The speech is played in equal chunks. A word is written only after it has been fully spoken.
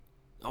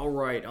All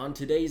right, on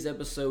today's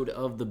episode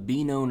of the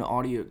Be Known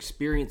Audio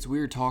Experience, we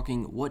are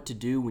talking what to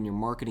do when your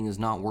marketing is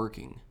not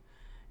working.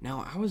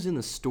 Now, I was in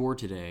the store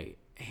today,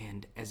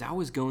 and as I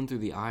was going through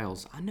the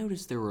aisles, I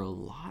noticed there were a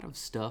lot of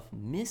stuff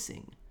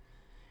missing.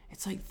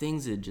 It's like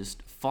things had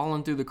just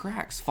fallen through the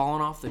cracks,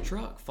 fallen off the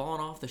truck, fallen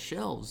off the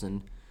shelves,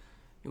 and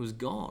it was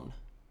gone.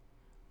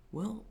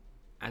 Well,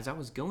 as I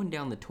was going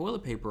down the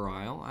toilet paper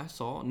aisle, I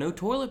saw no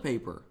toilet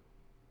paper.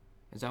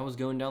 As I was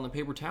going down the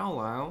paper towel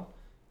aisle,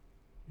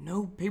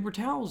 no paper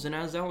towels. And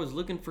as I was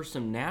looking for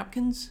some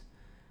napkins,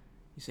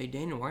 you say,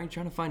 Daniel, why are you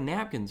trying to find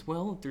napkins?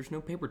 Well, if there's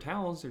no paper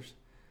towels, there's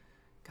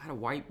gotta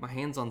wipe my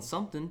hands on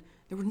something.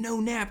 There were no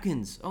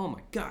napkins. Oh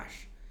my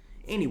gosh.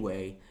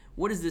 Anyway,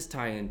 what does this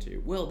tie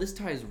into? Well, this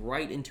ties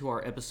right into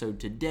our episode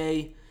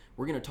today.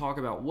 We're going to talk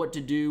about what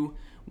to do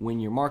when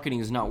your marketing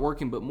is not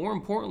working, but more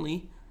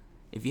importantly,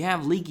 if you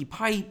have leaky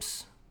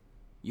pipes,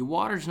 your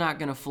water's not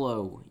going to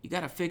flow. You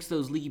got to fix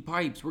those leaky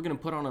pipes. We're going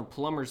to put on our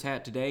plumber's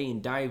hat today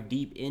and dive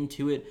deep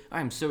into it.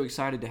 I am so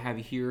excited to have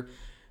you here.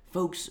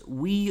 Folks,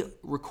 we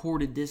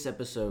recorded this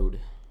episode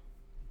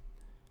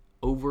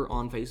over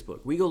on Facebook.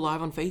 We go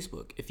live on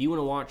Facebook. If you want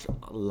to watch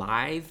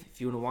live,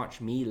 if you want to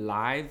watch me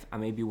live, I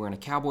may be wearing a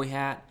cowboy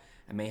hat.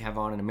 I may have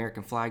on an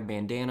American flag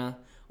bandana,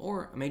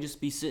 or I may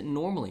just be sitting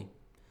normally.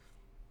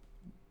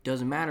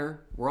 Doesn't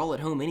matter. We're all at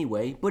home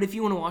anyway. But if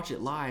you want to watch it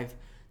live,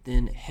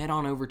 then head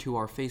on over to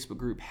our Facebook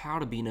group, How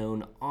to Be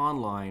Known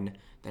Online.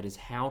 That is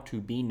How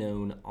to Be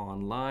Known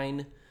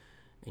Online,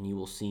 and you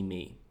will see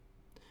me.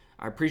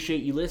 I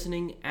appreciate you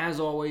listening. As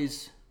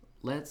always,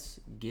 let's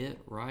get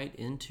right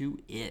into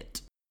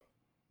it.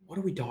 What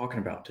are we talking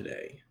about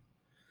today?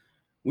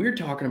 We're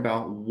talking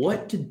about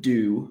what to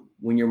do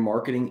when your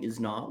marketing is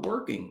not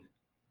working.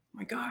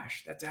 My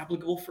gosh, that's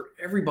applicable for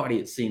everybody,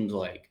 it seems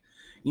like.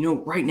 You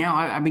know, right now,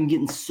 I've been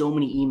getting so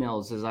many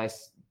emails, as I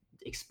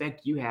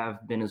expect you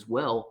have been as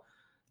well,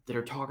 that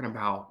are talking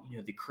about,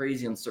 the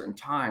crazy uncertain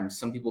times.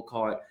 Some people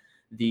call it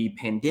the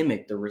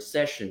pandemic, the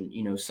recession.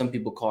 Some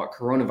people call it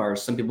coronavirus.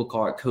 Some people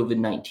call it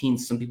COVID-19.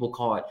 Some people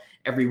call it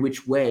every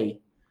which way,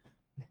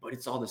 but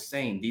it's all the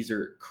same. These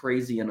are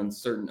crazy and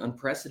uncertain,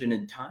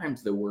 unprecedented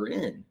times that we're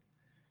in.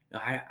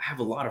 I have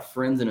a lot of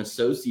friends and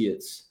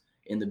associates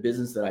in the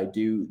business that I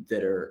do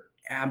that are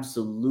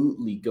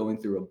absolutely going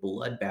through a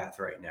bloodbath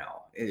right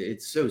now.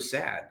 It's so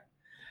sad.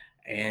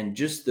 And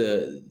just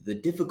the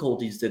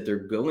difficulties that they're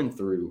going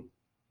through,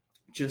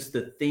 just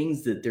the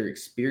things that they're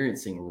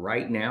experiencing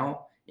right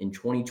now in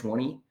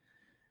 2020,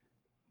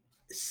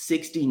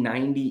 60,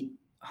 90,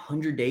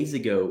 100 days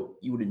ago,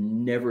 you would have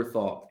never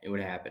thought it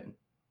would happen.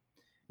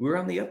 We were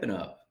on the up and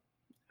up.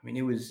 I mean,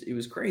 it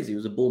was crazy. It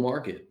was a bull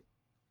market.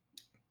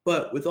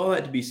 But with all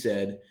that to be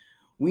said,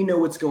 we know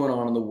what's going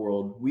on in the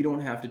world. We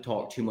don't have to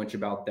talk too much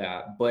about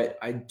that. But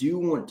I do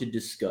want to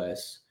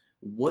discuss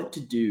what to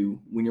do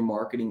when your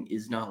marketing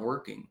is not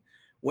working.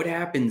 What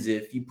happens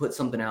if you put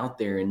something out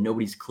there and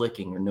nobody's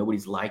clicking or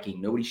nobody's liking,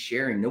 nobody's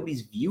sharing,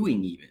 nobody's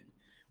viewing even?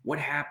 What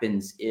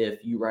happens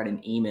if you write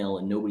an email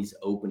and nobody's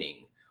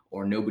opening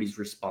or nobody's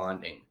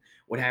responding?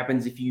 What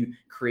happens if you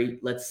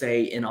create, let's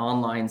say, an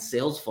online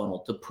sales funnel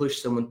to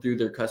push someone through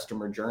their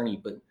customer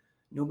journey, but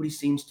nobody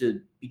seems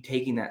to be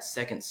taking that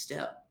second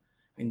step?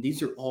 And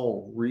these are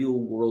all real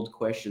world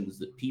questions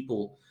that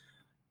people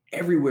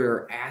everywhere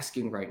are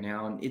asking right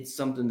now. And it's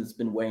something that's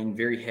been weighing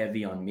very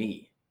heavy on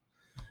me.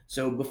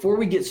 So before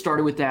we get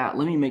started with that,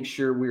 let me make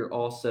sure we're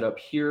all set up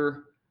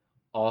here.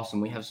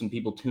 Awesome. We have some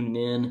people tuning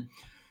in.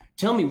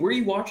 Tell me, where are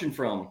you watching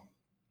from?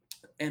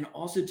 And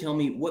also tell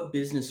me, what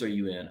business are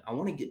you in? I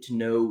want to get to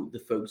know the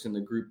folks in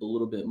the group a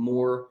little bit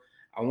more.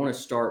 I want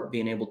to start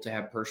being able to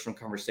have personal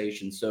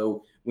conversations.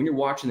 So when you're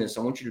watching this,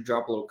 I want you to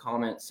drop a little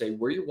comment, say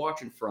where you're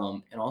watching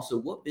from, and also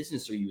what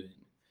business are you in?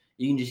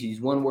 You can just use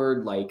one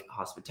word like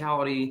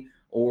hospitality,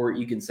 or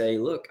you can say,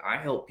 look, I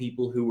help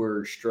people who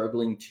are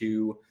struggling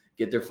to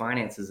get their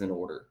finances in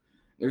order.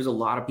 There's a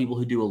lot of people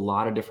who do a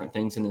lot of different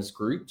things in this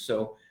group.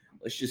 So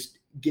let's just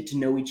get to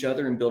know each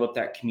other and build up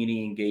that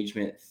community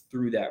engagement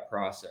through that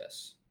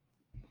process.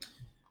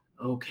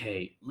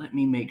 Okay, let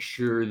me make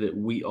sure that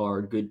we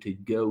are good to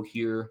go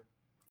here.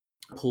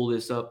 Pull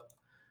this up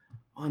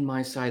on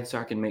my side so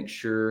I can make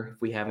sure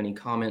if we have any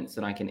comments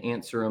that I can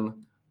answer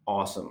them.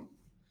 Awesome.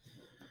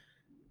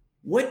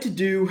 What to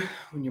do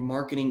when your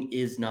marketing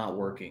is not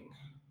working?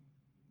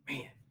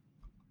 Man,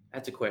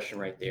 that's a question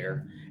right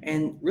there.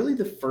 And really,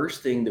 the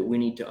first thing that we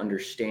need to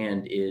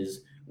understand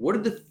is, what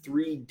are the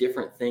three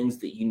different things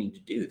that you need to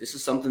do? This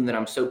is something that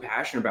I'm so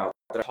passionate about,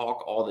 that I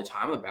talk all the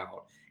time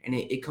about. And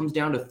it comes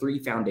down to three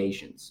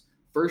foundations.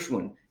 First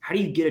one, how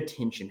do you get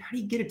attention? How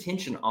do you get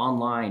attention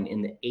online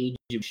in the age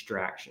of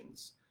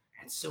distractions?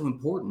 That's so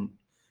important.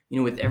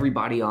 With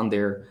everybody on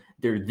their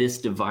this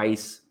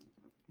device,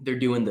 they're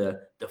doing the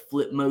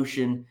flip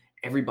motion.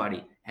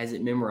 Everybody has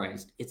it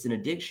memorized. It's an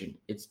addiction.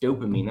 It's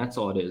dopamine. That's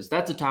all it is.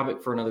 That's a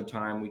topic for another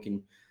time.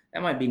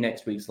 That might be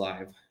next week's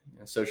live,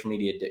 social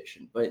media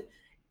addiction. But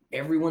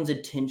everyone's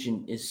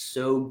attention is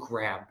so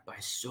grabbed by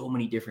so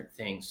many different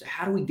things. So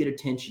how do we get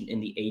attention in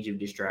the age of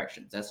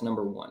distractions? That's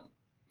number one.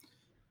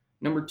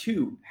 Number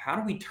two, how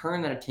do we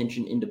turn that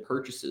attention into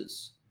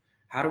purchases?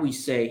 How do we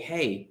say,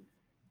 hey,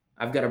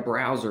 I've got a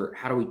browser.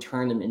 How do we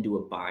turn them into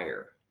a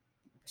buyer?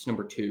 That's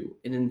number two.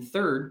 And then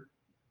third,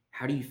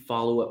 how do you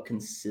follow up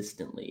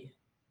consistently?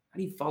 How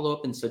do you follow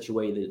up in such a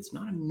way that it's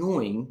not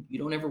annoying? You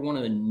don't ever want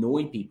to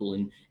annoy people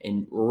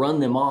and run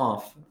them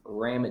off,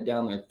 ram it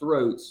down their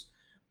throats.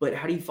 But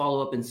how do you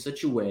follow up in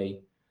such a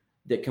way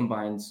that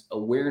combines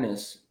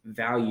awareness,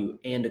 value,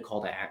 and a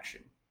call to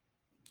action?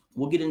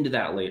 We'll get into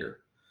that later.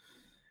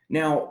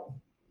 Now,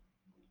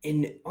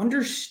 in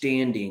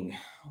understanding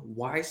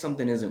why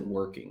something isn't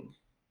working,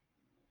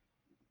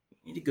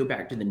 you need to go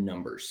back to the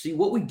numbers. See,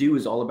 what we do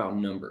is all about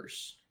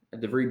numbers at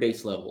the very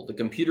base level. The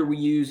computer we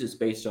use is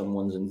based on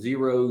ones and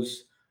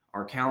zeros.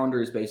 Our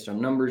calendar is based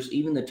on numbers.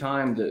 Even the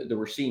time that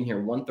we're seeing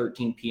here,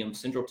 1:13 p.m.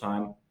 Central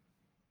Time,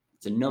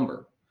 it's a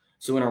number.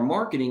 So in our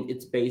marketing,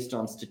 it's based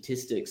on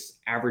statistics,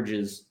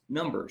 averages,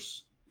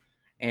 numbers.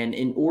 And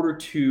in order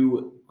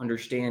to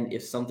understand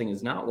if something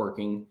is not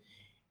working,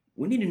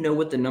 we need to know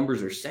what the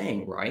numbers are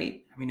saying,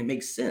 right? I mean, it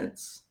makes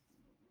sense.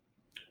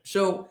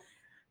 So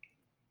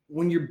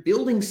when you're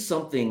building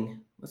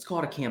something, let's call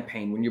it a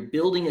campaign. When you're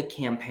building a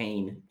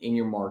campaign in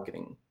your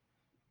marketing,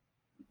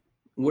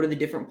 what are the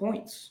different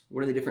points?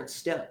 What are the different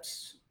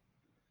steps?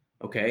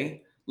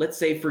 Okay, let's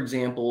say, for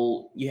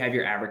example, you have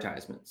your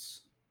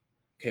advertisements.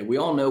 Okay, we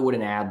all know what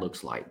an ad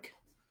looks like.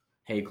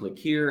 Hey, click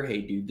here.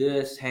 Hey, do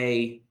this.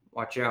 Hey,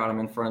 watch out, I'm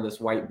in front of this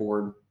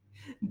whiteboard,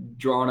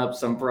 drawing up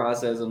some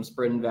process. I'm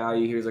spreading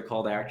value. Here's a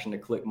call to action to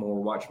click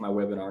more. Watch my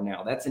webinar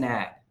now. That's an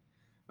ad.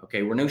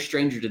 Okay, we're no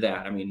stranger to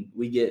that. I mean,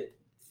 we get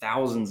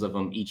thousands of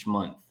them each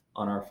month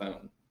on our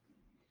phone.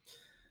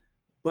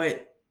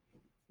 But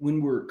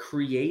when we're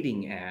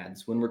creating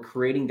ads, when we're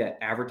creating that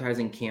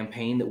advertising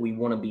campaign that we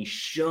want to be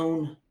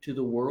shown to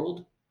the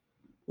world,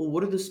 well,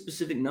 what are the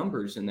specific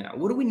numbers in that?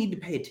 What do we need to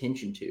pay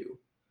attention to?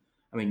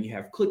 I mean, you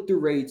have click-through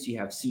rates, you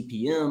have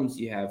CPMs,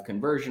 you have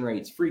conversion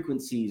rates,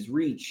 frequencies,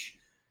 reach,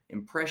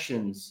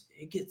 impressions.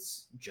 It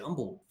gets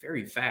jumbled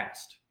very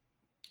fast.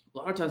 A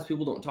lot of times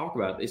people don't talk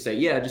about it. They say,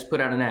 yeah, just put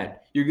out an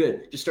ad. You're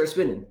good. Just start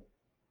spending.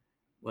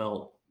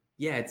 Well,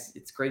 yeah,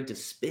 it's great to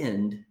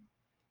spend,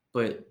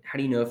 but how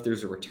do you know if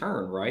there's a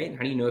return, right?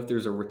 How do you know if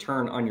there's a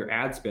return on your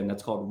ad spend?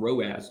 That's called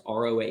ROAS,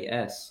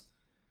 ROAS.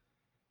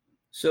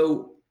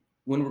 So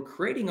when we're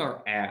creating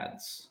our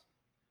ads,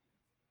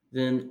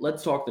 then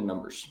let's talk the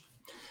numbers.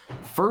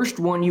 First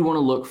one you want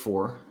to look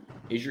for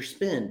is your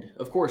spend.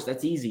 Of course,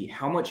 that's easy.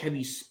 How much have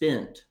you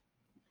spent?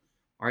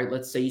 All right,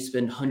 let's say you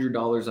spend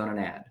 $100 on an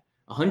ad.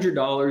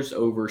 $100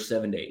 over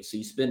 7 days. So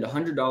you spend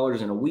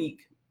 $100 in a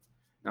week.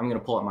 I'm going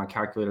to pull out my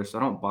calculator so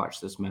I don't botch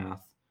this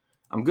math.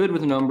 I'm good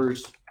with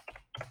numbers,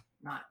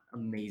 not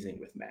amazing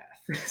with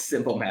math.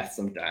 Simple math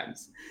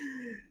sometimes.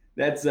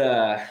 That's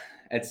a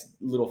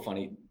little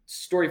funny.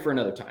 Story for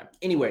another time.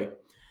 Anyway,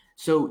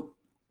 so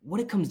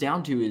what it comes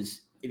down to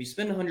is if you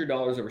spend $100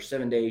 over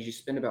 7 days, you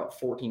spend about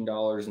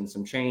 $14 and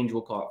some change.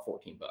 We'll call it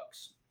 14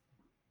 bucks.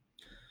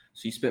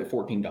 So you spent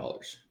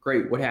 $14.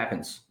 Great. What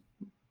happens?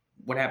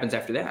 What happens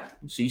after that?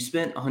 So you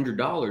spent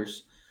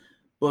 $100,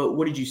 but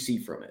what did you see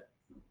from it?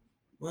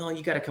 Well,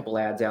 you got a couple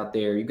ads out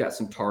there. You've got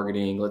some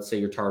targeting. Let's say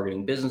you're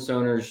targeting business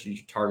owners.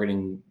 You're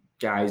targeting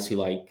guys who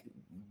like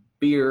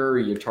beer.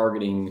 You're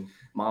targeting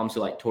moms who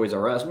like Toys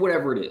R Us,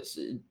 whatever it is.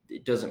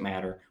 It doesn't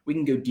matter. We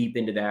can go deep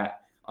into that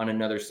on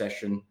another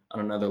session,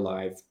 on another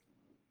live.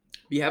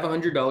 You have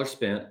 $100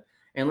 spent,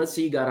 and let's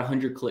say you got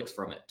 100 clicks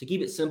from it. To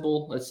keep it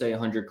simple, let's say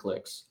 100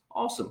 clicks.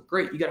 Awesome,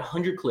 great. You got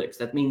 100 clicks.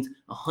 That means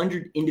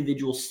 100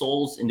 individual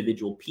souls,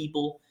 individual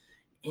people,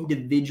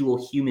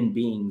 individual human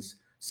beings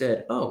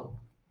said, oh,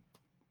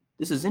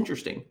 this is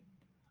interesting.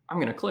 I'm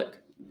going to click.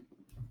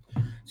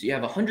 So you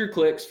have 100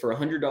 clicks for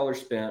 $100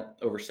 spent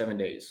over 7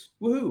 days.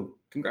 Woohoo!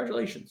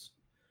 Congratulations.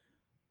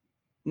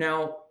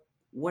 Now,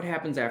 what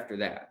happens after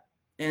that?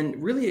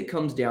 And really it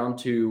comes down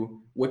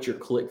to what's your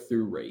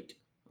click-through rate.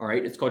 All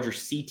right, it's called your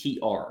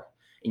CTR.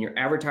 In your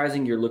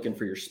advertising, you're looking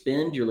for your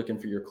spend, you're looking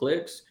for your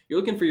clicks, you're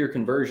looking for your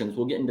conversions.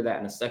 We'll get into that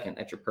in a second.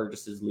 That's your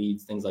purchases,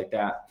 leads, things like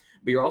that.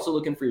 But you're also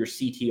looking for your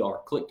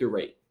CTR, click-through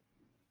rate.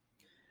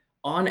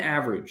 On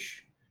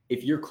average,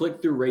 if your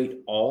click-through rate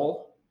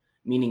all,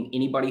 meaning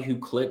anybody who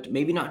clicked,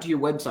 maybe not to your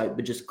website,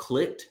 but just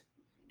clicked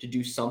to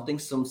do something,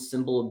 some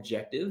simple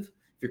objective,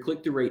 if your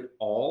click-through rate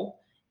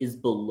all is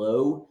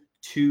below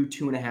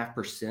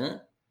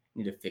 2.5%,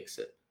 you need to fix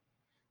it.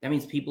 That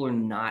means people are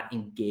not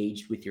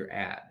engaged with your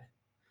ad.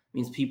 It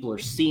means people are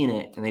seeing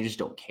it and they just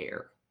don't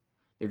care.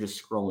 They're just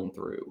scrolling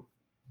through.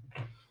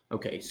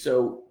 Okay,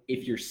 so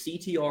if your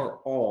CTR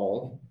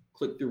all,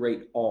 click-through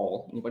rate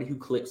all, anybody who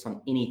clicks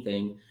on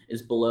anything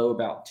is below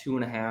about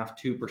 2.5%,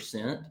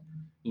 2%,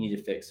 you need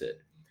to fix it.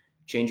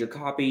 Change your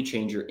copy,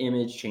 change your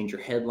image, change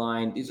your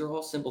headline. These are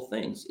all simple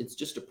things. It's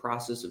just a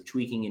process of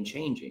tweaking and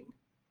changing.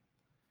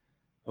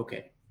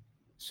 Okay,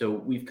 so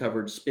we've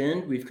covered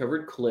spend, we've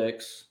covered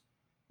clicks.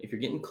 If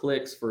you're getting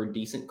clicks for a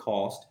decent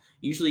cost,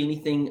 usually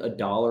anything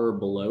 $1 or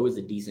below is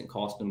a decent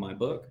cost in my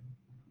book.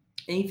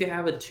 And if you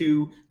have a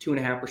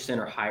 2.5%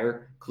 or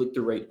higher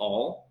click-through rate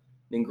all,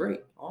 then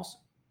great, awesome,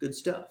 good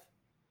stuff.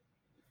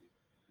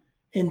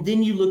 And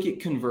then you look at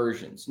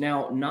conversions.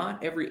 Now,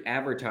 not every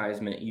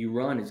advertisement you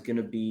run is going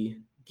to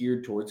be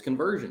geared towards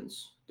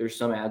conversions. There's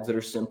some ads that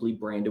are simply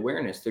brand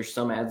awareness. There's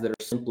some ads that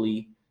are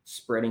simply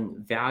spreading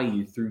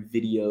value through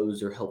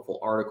videos or helpful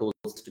articles,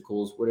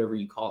 listicles, whatever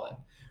you call it.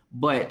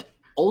 But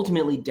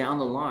ultimately, down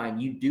the line,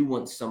 you do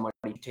want somebody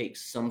to take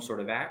some sort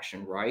of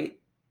action, right?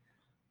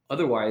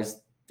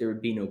 Otherwise, there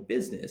would be no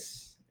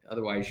business.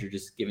 Otherwise, you're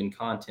just giving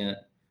content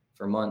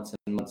for months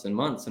and months and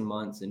months and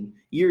months and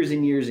years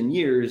and years and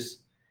years,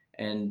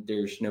 and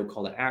there's no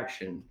call to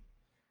action.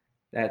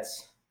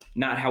 That's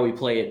not how we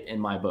play it in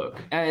my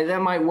book.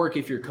 That might work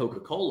if you're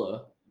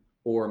Coca-Cola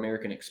or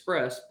American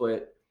Express,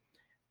 but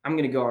I'm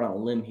going to go out on a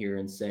limb here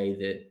and say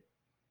that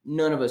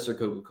none of us are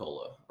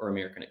Coca-Cola or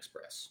American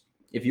Express.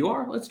 If you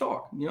are, let's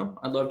talk.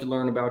 I'd love to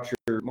learn about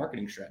your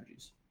marketing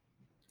strategies.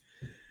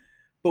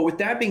 But with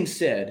that being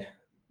said,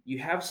 you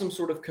have some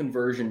sort of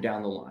conversion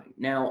down the line.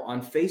 Now,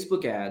 on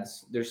Facebook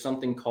ads, there's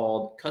something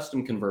called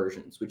custom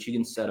conversions, which you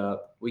can set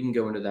up. We can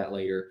go into that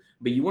later.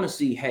 But you want to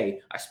see,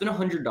 hey, I spent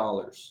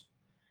 $100,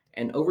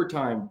 and over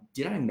time,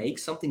 did I make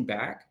something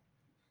back?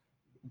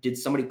 Did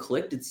somebody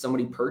click? Did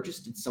somebody purchase?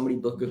 Did somebody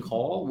book a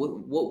call?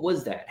 What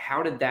was that?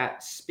 How did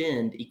that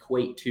spend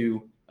equate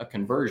to a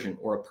conversion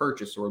or a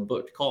purchase or a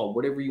booked call,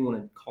 whatever you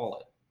want to call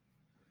it?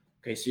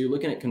 Okay, so you're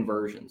looking at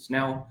conversions.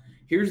 Now,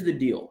 here's the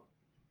deal.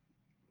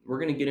 We're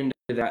going to get into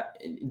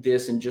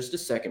this in just a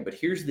second, but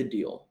here's the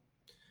deal.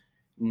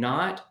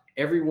 Not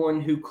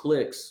everyone who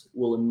clicks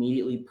will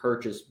immediately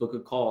purchase, book a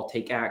call,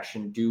 take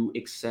action, do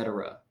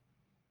etc.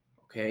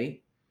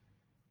 Okay?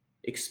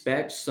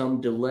 Expect some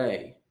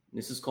delay.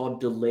 This is called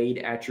delayed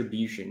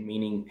attribution,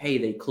 meaning, hey,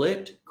 they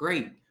clicked,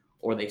 great,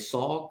 or they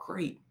saw,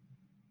 great,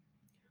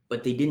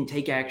 but they didn't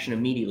take action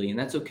immediately, and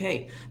that's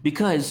okay,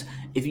 because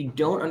if you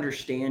don't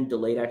understand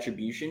delayed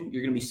attribution,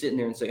 you're going to be sitting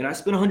there and saying, I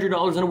spent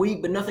 $100 in a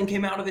week, but nothing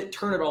came out of it,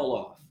 turn it all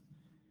off.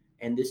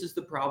 And this is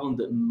the problem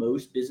that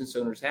most business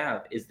owners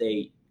have, is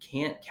they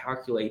can't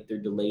calculate their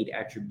delayed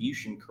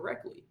attribution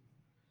correctly.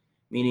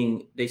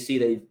 Meaning they see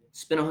they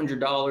spent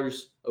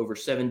 $100 over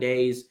 7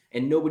 days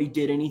and nobody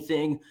did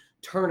anything,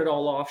 turn it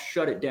all off,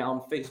 shut it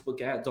down,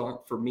 Facebook ads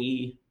aren't for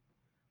me.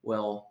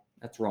 Well,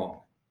 that's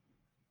wrong.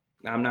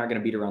 I'm not going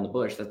to beat around the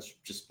bush. That's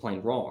just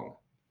plain wrong.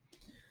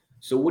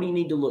 So what do you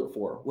need to look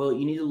for? Well,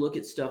 you need to look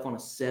at stuff on a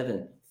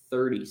 7,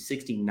 30,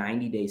 60,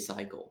 90-day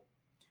cycle.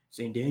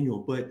 Saying, Daniel,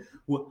 but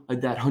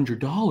that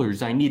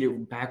 $100, I need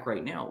it back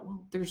right now.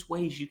 Well, there's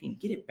ways you can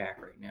get it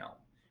back right now.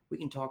 We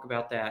can talk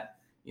about that,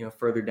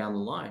 further down the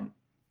line.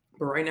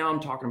 But right now I'm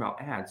talking about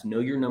ads. Know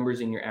your numbers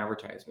in your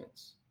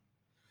advertisements.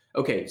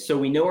 Okay, so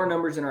we know our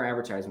numbers in our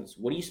advertisements.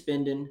 What are you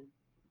spending?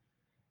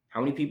 How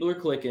many people are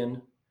clicking?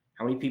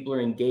 How many people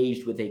are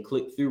engaged with a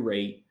click-through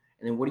rate?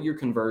 And then what are your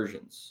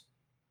conversions?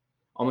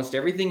 Almost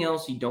everything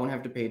else you don't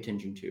have to pay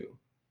attention to.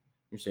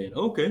 You're saying,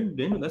 okay,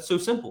 Daniel, that's so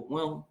simple.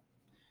 Well,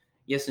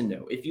 yes and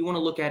no. If you want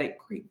to look at it,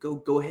 great,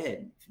 go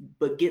ahead.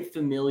 But get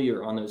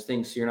familiar on those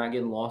things so you're not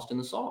getting lost in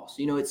the sauce.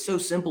 It's so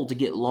simple to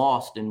get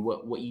lost in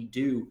what you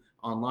do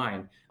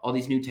online. All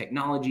these new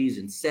technologies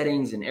and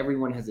settings, and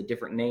everyone has a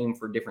different name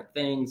for different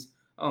things.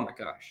 Oh my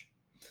gosh.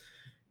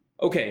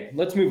 Okay,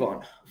 let's move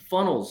on.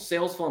 Funnels,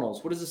 sales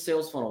funnels. What is a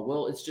sales funnel?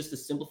 Well, it's just a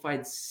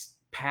simplified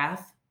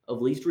path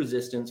of least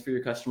resistance for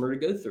your customer to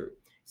go through.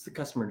 It's the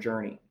customer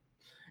journey.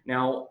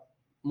 Now,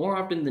 more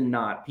often than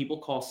not, people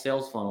call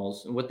sales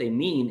funnels, and what they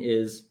mean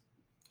is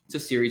it's a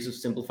series of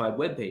simplified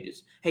web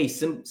pages. Hey,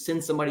 send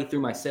somebody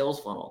through my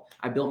sales funnel.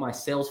 I built my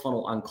sales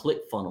funnel on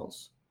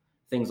ClickFunnels,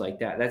 things like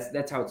that.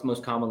 That's how it's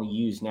most commonly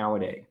used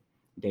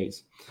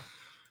nowadays.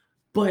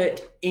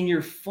 But in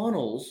your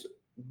funnels,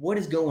 what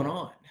is going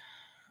on?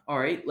 All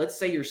right, let's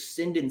say you're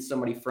sending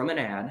somebody from an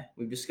ad.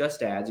 We've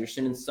discussed ads. You're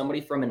sending somebody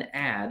from an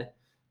ad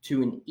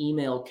to an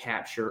email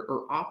capture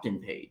or opt-in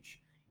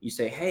page. You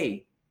say,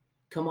 hey,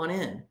 come on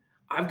in.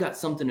 I've got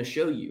something to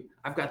show you.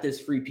 I've got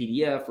this free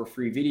PDF or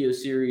free video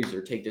series,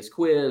 or take this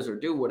quiz or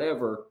do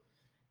whatever.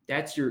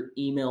 That's your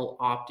email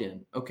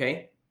opt-in,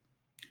 okay?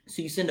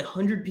 So you send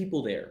 100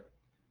 people there.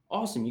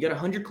 Awesome, you got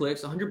 100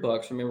 clicks,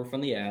 $100, remember,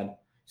 from the ad.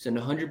 Send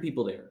 100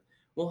 people there.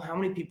 Well, how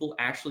many people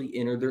actually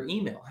enter their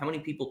email? How many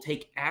people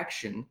take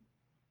action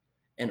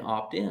and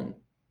opt in?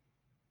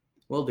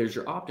 Well, there's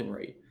your opt-in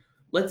rate.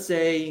 Let's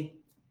say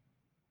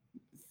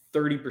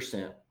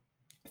 30%.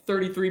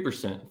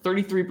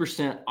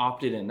 33%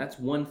 opted in. That's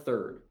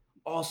 1/3.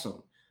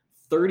 Awesome.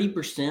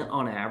 30%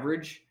 on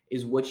average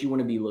is what you want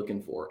to be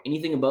looking for.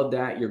 Anything above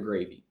that, you're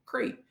gravy.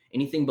 Great.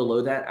 Anything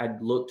below that,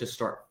 I'd look to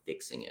start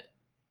fixing it.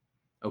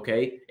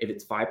 Okay. If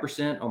it's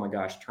 5%, oh my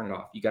gosh, turn it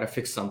off. You got to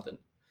fix something.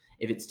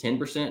 If it's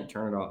 10%,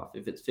 turn it off.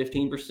 If it's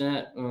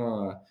 15%,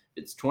 if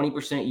it's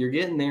 20%, you're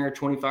getting there.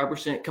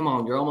 25%, come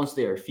on, you're almost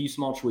there. A few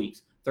small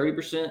tweaks.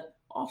 30%,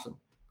 awesome.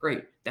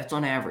 Great. That's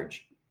on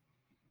average.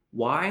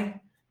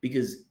 Why?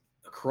 Because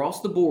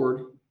across the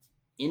board,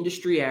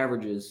 industry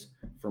averages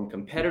from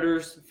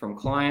competitors, from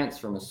clients,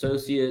 from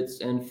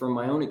associates, and from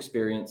my own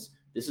experience,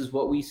 this is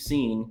what we've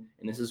seen,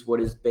 and this is what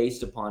is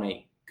based upon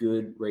a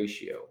good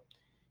ratio.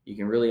 You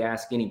can really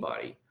ask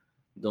anybody.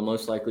 They'll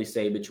most likely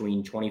say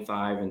between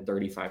 25 and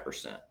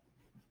 35%.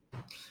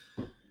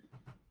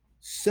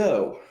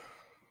 So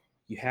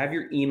you have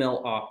your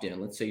email opt-in.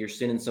 Let's say you're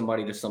sending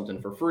somebody to something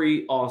for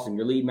free. Awesome.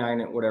 Your lead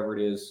magnet, whatever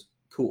it is,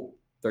 cool.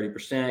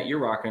 30%, you're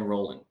rocking and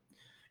rolling.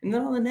 And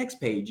then on the next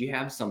page, you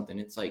have something.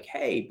 It's like,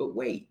 hey, but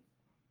wait,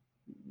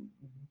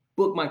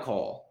 book my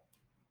call.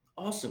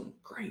 Awesome.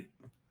 Great.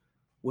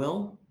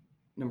 Well,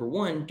 number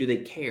one, do they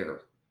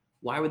care?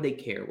 Why would they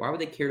care? Why would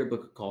they care to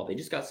book a call? They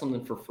just got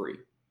something for free.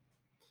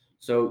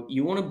 So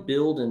you want to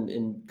build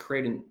and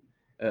create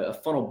a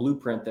funnel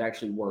blueprint that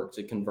actually works,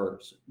 it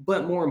converts.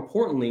 But more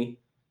importantly,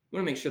 you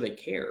want to make sure they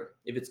care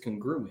if it's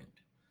congruent.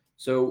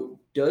 So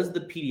does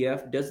the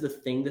PDF, does the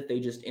thing that they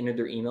just entered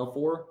their email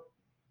for,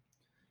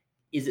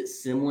 is it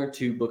similar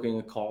to booking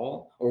a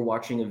call or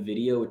watching a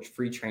video, a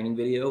free training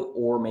video,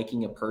 or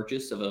making a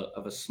purchase of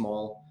a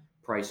small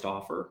priced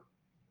offer?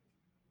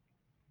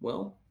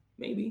 Well,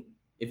 maybe.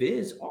 If it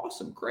is,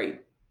 awesome,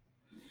 great.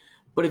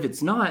 But if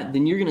it's not,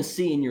 then you're going to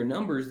see in your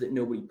numbers that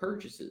nobody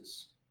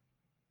purchases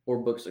or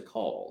books a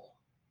call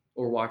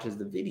or watches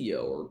the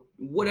video or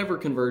whatever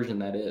conversion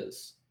that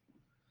is.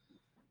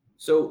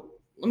 So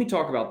let me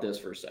talk about this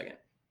for a second.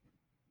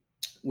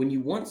 When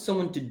you want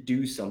someone to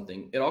do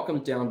something, it all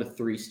comes down to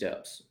 3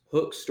 steps: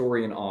 hook,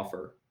 story, and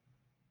offer.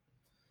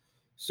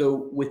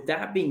 So with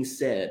that being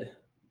said,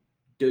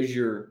 does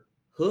your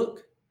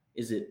hook,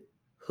 is it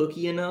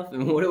hooky enough?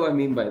 And what do I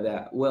mean by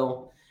that?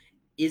 Well,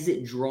 is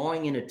it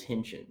drawing in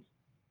attention?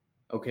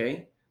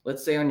 Okay,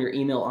 let's say on your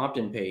email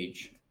opt-in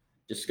page,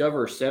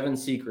 discover 7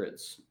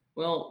 secrets.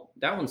 Well,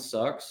 that one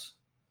sucks.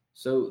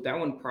 So that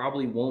one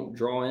probably won't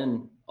draw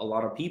in a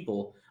lot of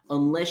people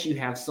unless you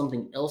have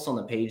something else on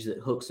the page that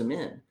hooks them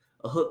in.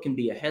 A hook can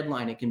be a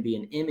headline, it can be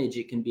an image,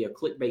 it can be a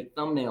clickbait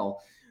thumbnail.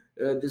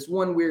 This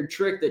one weird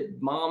trick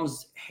that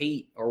moms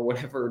hate or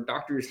whatever,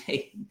 doctors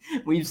hate.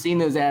 We've seen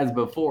those ads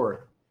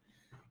before.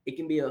 It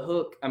can be a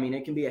hook. I mean,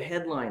 it can be a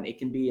headline. It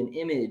can be an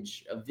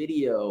image, a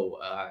video,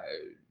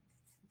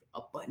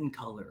 a button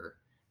color.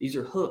 These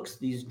are hooks.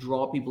 These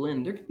draw people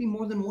in. There could be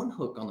more than one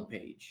hook on the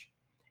page.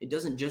 It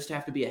doesn't just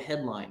have to be a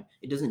headline.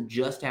 It doesn't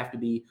just have to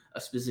be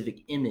a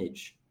specific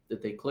image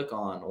that they click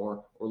on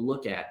or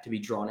look at to be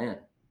drawn in.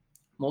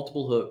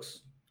 Multiple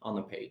hooks on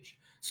the page.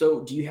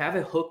 So do you have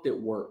a hook that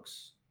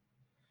works?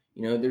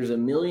 You know, there's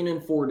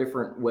 1,000,004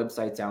 different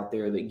websites out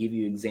there that give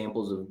you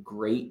examples of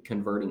great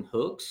converting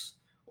hooks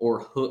or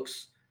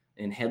hooks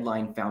and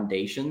headline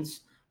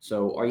foundations.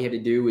 So all you have to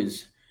do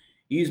is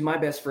use my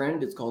best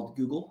friend. It's called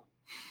Google.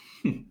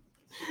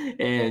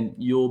 And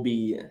you'll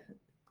be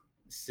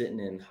sitting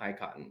in high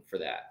cotton for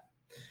that.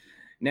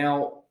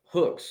 Now,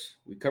 hooks,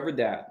 we covered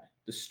that.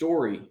 The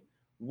story,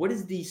 what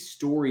is the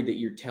story that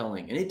you're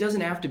telling? And it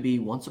doesn't have to be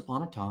once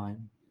upon a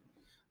time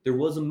there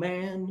was a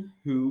man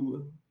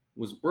who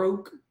was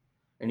broke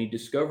and he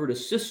discovered a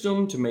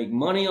system to make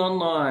money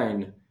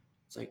online.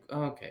 It's like,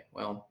 okay,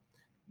 well,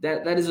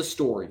 that is a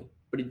story,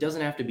 but it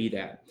doesn't have to be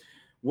that.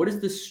 What is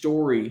the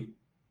story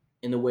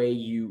in the way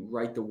you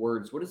write the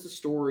words? What is the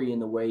story in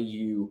the way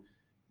you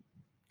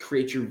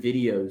create your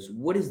videos?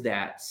 What is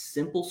that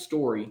simple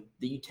story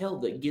that you tell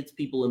that gets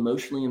people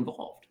emotionally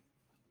involved?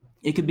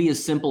 It could be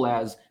as simple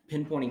as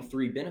pinpointing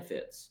 3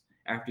 benefits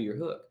after your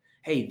hook.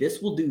 Hey,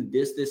 this will do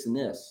this, this, and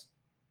this.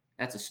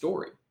 That's a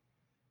story.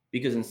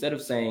 Because instead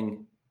of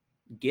saying,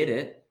 get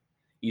it,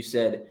 you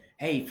said,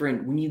 hey,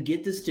 friend, when you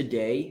get this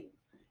today,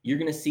 you're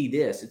going to see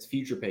this. It's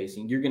future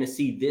pacing. You're going to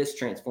see this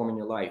transform in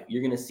your life.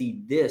 You're going to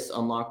see this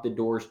unlock the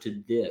doors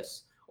to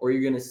this. Or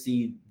you're going to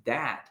see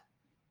that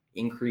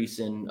increase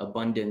in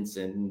abundance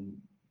and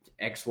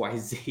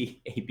XYZ,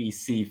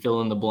 ABC,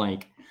 fill in the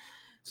blank.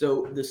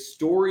 So the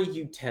story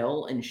you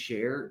tell and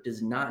share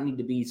does not need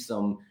to be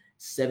some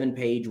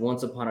 7-page,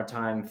 once upon a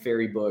time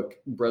fairy book,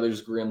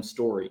 Brothers Grimm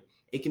story.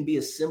 It can be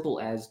as simple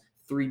as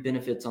 3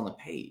 benefits on the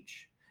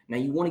page. Now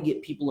you want to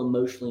get people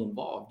emotionally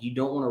involved. You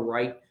don't want to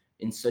write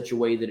in such a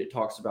way that it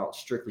talks about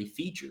strictly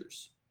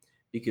features,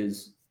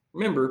 because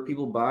remember,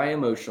 people buy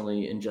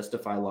emotionally and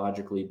justify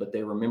logically, but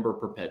they remember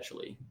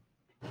perpetually.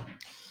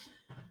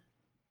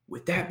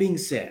 With that being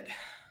said,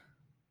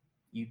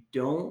 you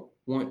don't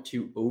want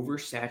to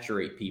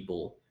oversaturate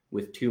people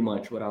with too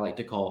much what I like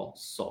to call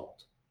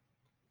salt.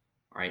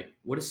 All right,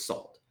 what is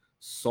salt?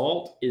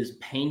 Salt is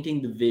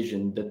painting the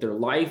vision that their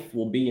life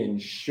will be in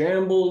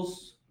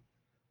shambles.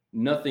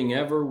 Nothing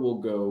ever will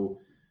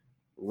go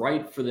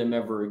right for them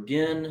ever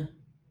again.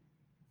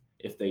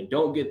 If they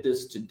don't get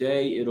this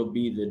today, it'll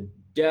be the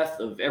death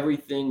of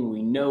everything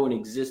we know in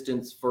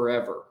existence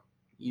forever.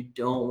 You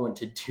don't want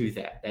to do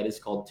that. That is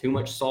called too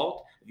much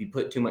salt. If you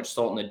put too much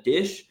salt in a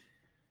dish,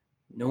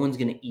 no one's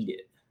going to eat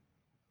it.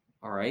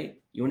 All right?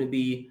 You want to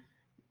be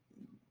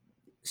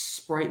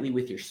sprightly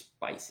with your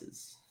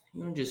spices.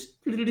 You want to just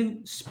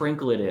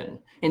sprinkle it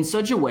in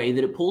such a way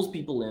that it pulls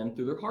people in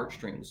through their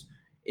heartstrings.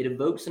 It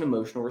evokes an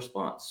emotional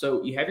response.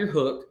 So you have your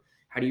hook.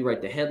 How do you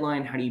write the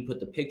headline? How do you put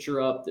the picture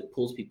up that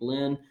pulls people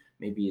in?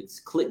 Maybe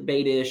it's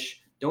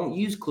clickbait-ish. Don't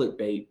use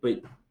clickbait,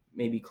 but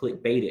maybe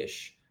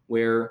clickbait-ish,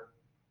 where,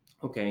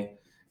 okay,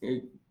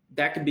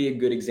 that could be a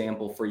good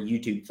example for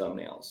YouTube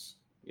thumbnails.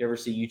 You ever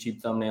see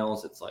YouTube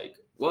thumbnails? It's like,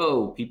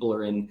 whoa, people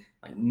are in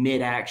like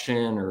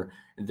mid-action or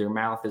their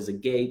mouth is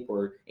agape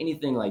or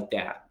anything like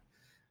that.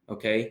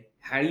 Okay,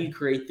 how do you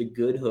create the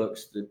good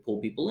hooks that pull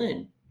people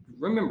in?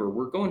 Remember,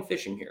 we're going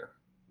fishing here.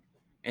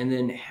 And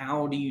then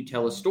how do you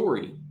tell a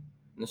story?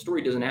 And the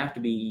story doesn't have to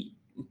be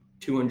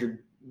 200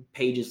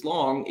 pages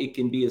long. It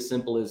can be as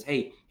simple as,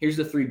 hey, here's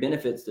the 3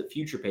 benefits that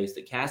FuturePace,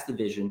 that cast the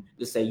vision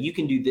to say you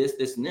can do this,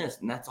 this, and this,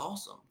 and that's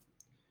awesome.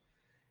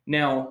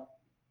 Now,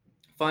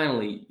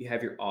 finally, you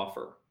have your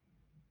offer.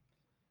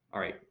 All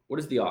right, what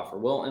is the offer?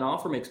 Well, an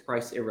offer makes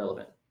price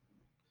irrelevant.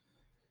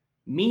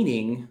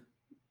 Meaning,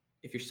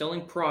 if you're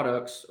selling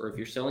products or if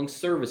you're selling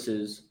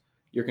services,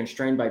 you're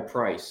constrained by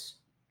price.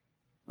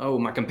 Oh,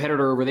 my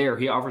competitor over there,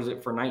 he offers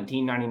it for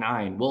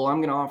 $19.99. Well, I'm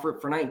going to offer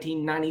it for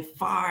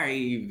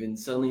 $19.95. And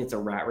suddenly it's a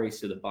rat race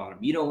to the bottom.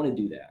 You don't want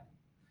to do that.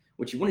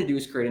 What you want to do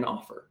is create an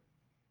offer,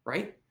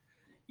 right?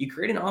 You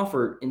create an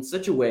offer in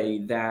such a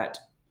way that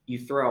you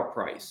throw out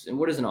price. And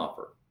what is an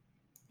offer?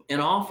 An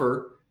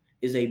offer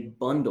is a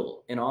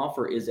bundle. An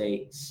offer is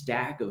a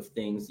stack of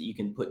things that you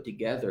can put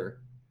together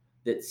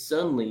that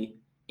suddenly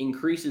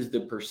increases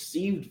the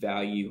perceived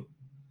value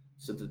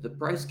so that the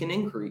price can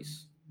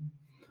increase.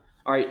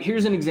 All right,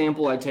 here's an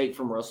example I take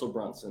from Russell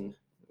Brunson,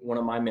 one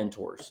of my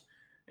mentors.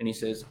 And he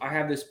says, I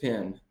have this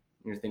pen. And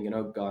you're thinking,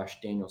 oh gosh,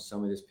 Daniel,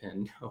 sell me this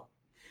pen.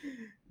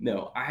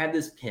 No, I have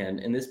this pen.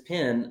 And this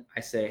pen,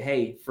 I say,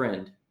 hey,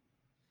 friend,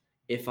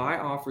 if I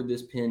offered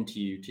this pen to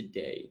you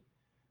today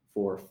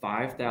for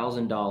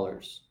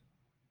 $5,000,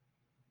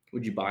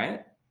 would you buy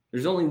it?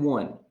 There's only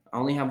one. I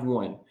only have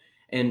one.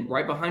 And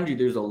right behind you,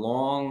 there's a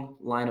long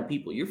line of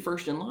people. You're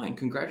first in line.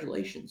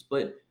 Congratulations.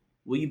 But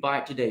will you buy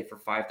it today for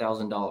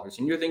 $5,000?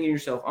 And you're thinking to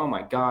yourself, oh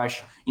my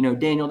gosh,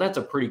 Daniel, that's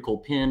a pretty cool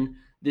pen.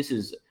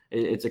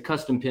 It's a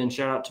custom pen.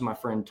 Shout out to my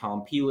friend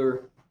Tom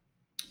Peeler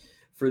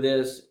for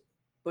this.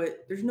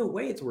 But there's no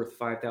way it's worth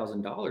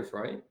 $5,000,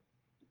 right?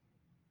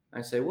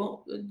 I say,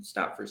 well,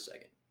 stop for a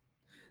second.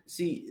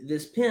 See,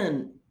 this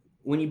pen,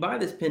 when you buy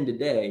this pen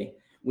today,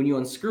 when you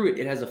unscrew it,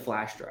 it has a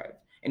flash drive.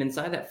 And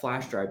inside that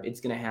flash drive,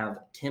 it's going to have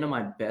 10 of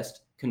my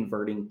best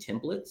converting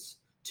templates,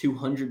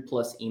 200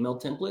 plus email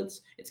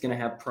templates. It's going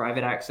to have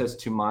private access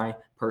to my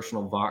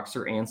personal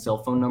Voxer and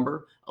cell phone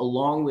number,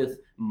 along with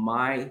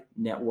my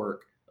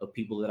network of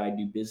people that I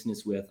do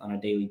business with on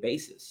a daily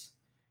basis.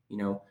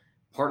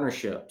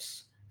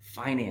 Partnerships,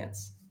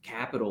 finance,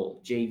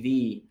 capital,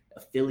 JV,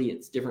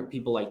 affiliates, different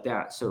people like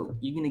that. So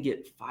you're going to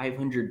get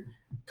 500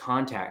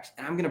 contacts,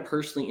 and I'm going to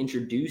personally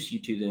introduce you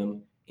to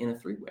them in a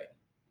 3-way.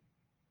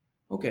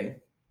 Okay,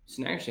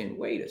 so now you're saying,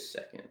 wait a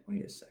second.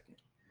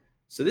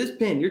 So this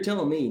pen, you're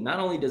telling me not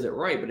only does it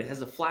write, but it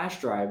has a flash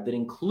drive that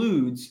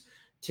includes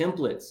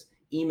templates,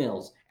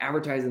 emails,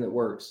 advertising that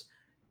works,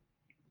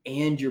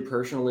 and your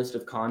personal list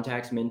of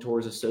contacts,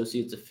 mentors,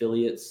 associates,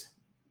 affiliates,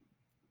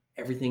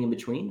 everything in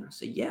between? I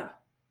say, yeah,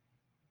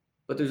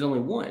 but there's only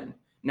one.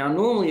 Now,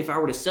 normally, if I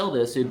were to sell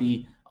this, it'd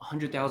be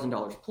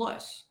 $100,000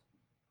 plus,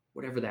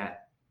 whatever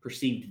that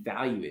perceived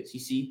value is. You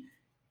see,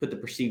 put the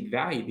perceived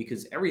value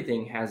because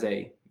everything has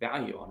a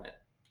value on it.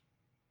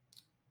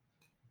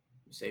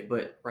 You say,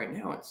 but right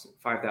now it's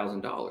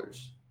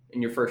 $5,000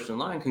 and you're first in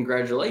line.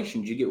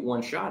 Congratulations, you get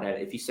one shot at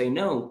it. If you say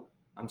no,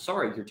 I'm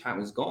sorry, your time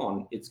is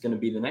gone. It's going to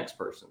be the next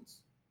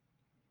person's.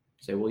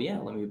 You say, well, yeah,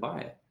 let me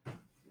buy it.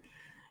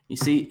 You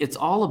see, it's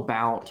all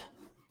about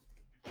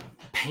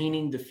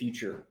painting the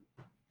future,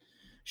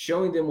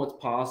 showing them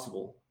what's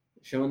possible,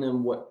 showing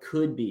them what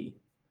could be,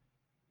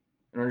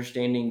 and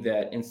understanding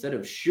that instead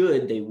of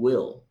should, they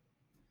will.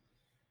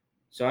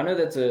 So I know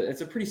it's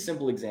a pretty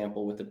simple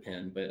example with a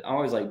pen, but I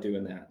always like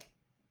doing that.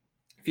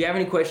 If you have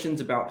any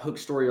questions about Hook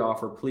Story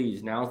Offer,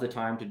 please, now's the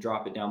time to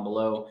drop it down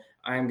below.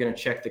 I am going to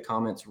check the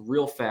comments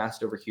real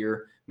fast over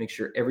here, make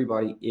sure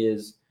everybody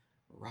is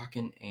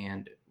rocking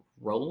and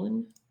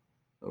rolling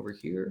over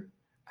here.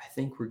 I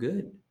think we're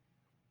good.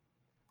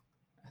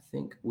 I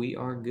think we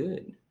are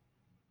good.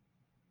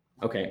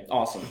 Okay,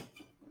 awesome.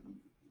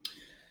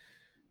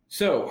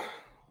 So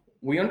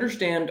we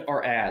understand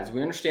our ads.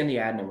 We understand the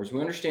ad numbers.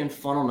 We understand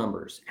funnel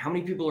numbers. How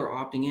many people are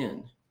opting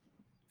in?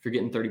 If you're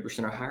getting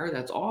 30% or higher,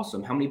 that's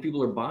awesome. How many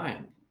people are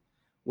buying?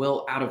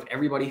 Well, out of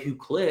everybody who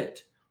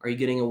clicked, are you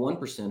getting a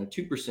 1%, a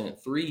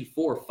 2%, 3,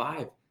 4,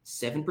 5,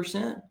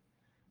 7%?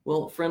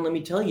 Well, friend, let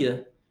me tell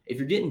you, if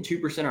you're getting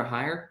 2% or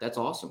higher, that's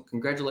awesome.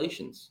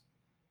 Congratulations.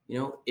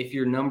 If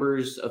your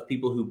numbers of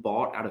people who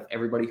bought out of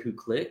everybody who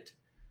clicked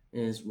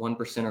is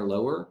 1% or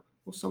lower,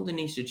 well, something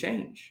needs to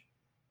change.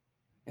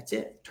 That's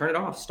it. Turn it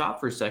off. Stop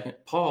for a second.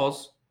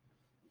 Pause.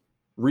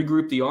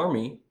 Regroup the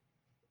army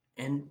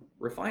and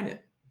refine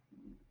it.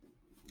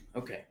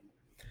 Okay.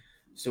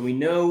 So we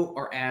know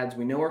our ads.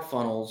 We know our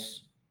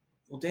funnels.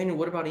 Well, Daniel,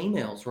 what about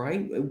emails,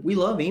 right? We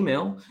love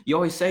email. You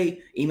always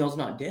say email's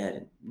not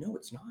dead. No,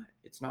 it's not.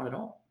 It's not at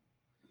all.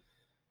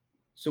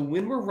 So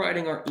when we're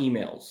writing our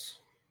emails,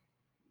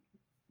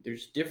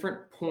 there's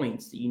different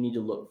points that you need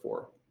to look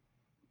for.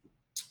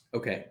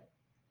 Okay.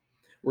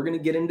 We're going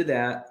to get into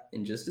that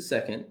in just a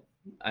second.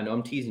 I know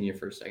I'm teasing you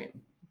for a second,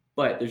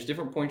 But there's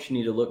different points you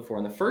need to look for.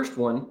 And the first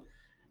one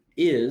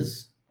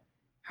is,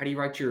 how do you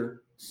write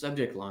your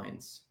subject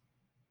lines?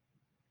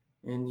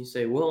 And you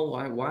say, well,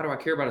 why do I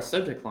care about a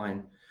subject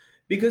line?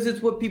 Because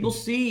it's what people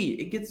see.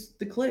 It gets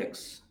the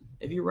clicks.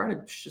 If you write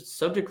a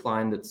subject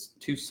line that's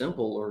too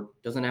simple or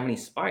doesn't have any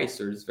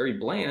spice or is very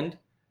bland,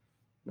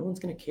 no one's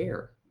going to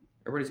care.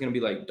 Everybody's going to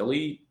be like,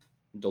 delete,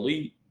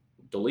 delete,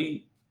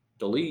 delete,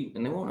 delete,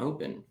 and they won't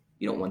open.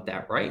 You don't want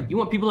that, right? You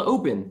want people to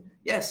open.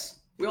 Yes,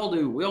 we all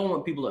do. We all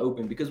want people to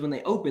open because when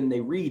they open, they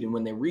read, and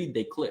when they read,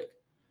 they click.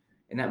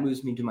 And that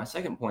moves me to my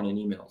second point in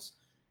emails.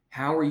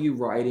 How are you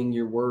writing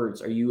your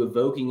words? Are you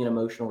evoking an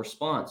emotional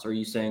response? Are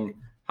you saying,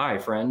 hi,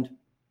 friend,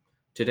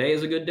 today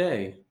is a good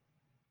day.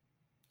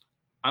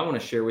 I want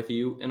to share with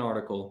you an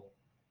article.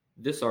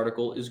 This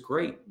article is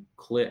great.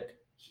 Click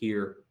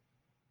here.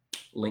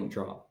 Link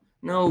drop.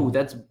 No,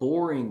 that's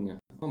boring.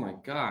 Oh my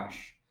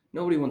gosh.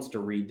 Nobody wants to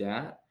read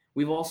that.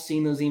 We've all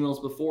seen those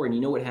emails before, and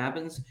you know what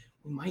happens?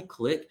 We might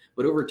click,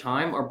 but over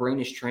time, our brain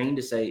is trained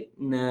to say,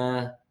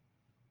 nah,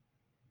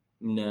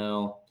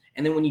 no.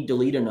 And then when you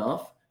delete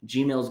enough,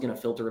 Gmail is going to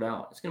filter it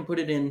out. It's going to put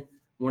it in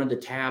one of the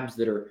tabs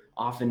that are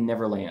often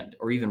never land,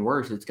 or even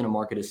worse, it's going to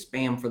mark it as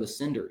spam for the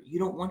sender. You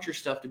don't want your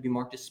stuff to be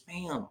marked as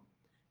spam.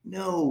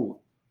 No,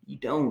 you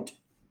don't.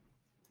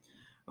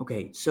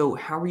 Okay, so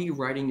how are you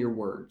writing your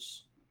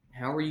words?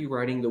 How are you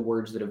writing the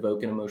words that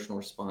evoke an emotional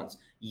response?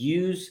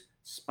 Use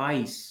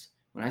spice.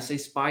 When I say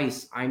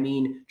spice, I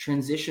mean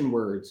transition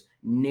words,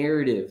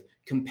 narrative,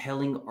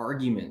 compelling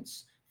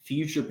arguments,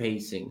 future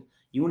pacing.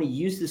 You want to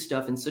use this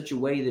stuff in such a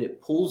way that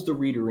it pulls the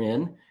reader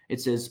in.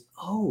 It says,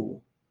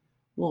 oh,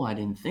 well, I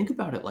didn't think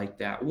about it like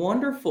that.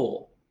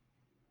 Wonderful.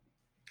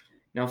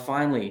 Now,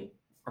 finally,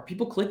 are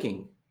people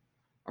clicking?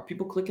 Are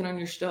people clicking on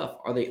your stuff?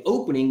 Are they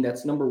opening?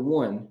 That's number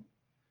one.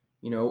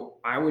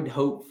 I would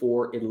hope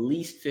for at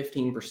least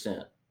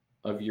 15%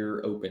 of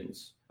your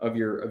opens, of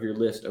your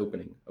list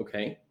opening,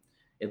 okay?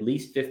 At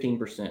least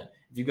 15%. If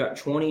you've got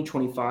 20,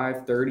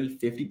 25, 30,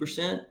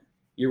 50%,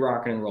 you're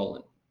rocking and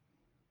rolling.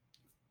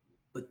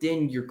 But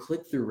then your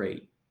click-through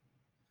rate.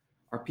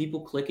 Are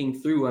people clicking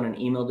through on an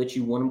email that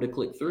you want them to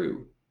click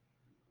through?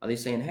 Are they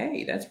saying,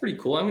 hey, that's pretty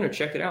cool, I'm going to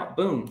check it out,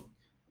 boom?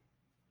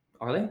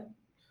 Are they?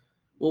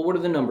 Well, what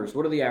are the numbers?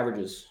 What are the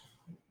averages?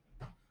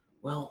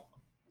 Well,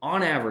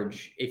 on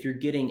average, if you're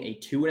getting a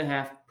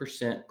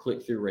 2.5%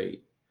 click-through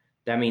rate,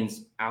 that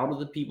means out of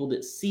the people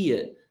that see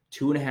it,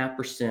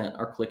 2.5%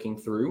 are clicking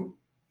through.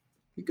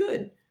 You're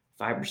good.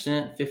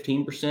 5%,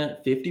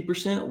 15%,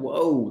 50%.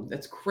 Whoa,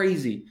 that's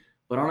crazy.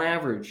 But on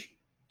average,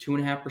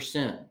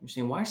 2.5%. You're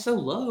saying, why so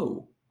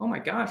low? Oh my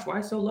gosh,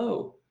 why so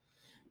low?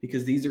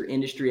 Because these are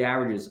industry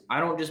averages. I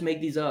don't just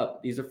make these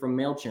up. These are from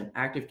MailChimp,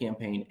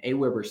 ActiveCampaign,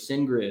 Aweber,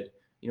 SendGrid.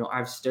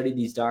 I've studied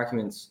these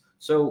documents.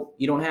 So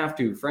you don't have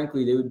to.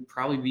 Frankly, they would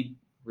probably be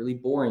really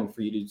boring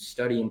for you to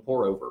study and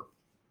pore over.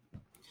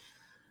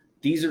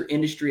 These are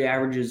industry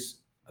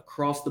averages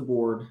across the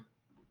board.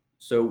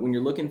 So when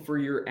you're looking for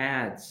your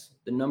ads,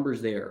 the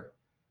numbers there,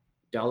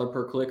 dollar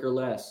per click or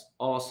less,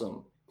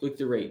 awesome.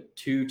 Click-through rate,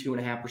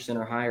 2.5%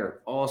 or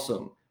higher,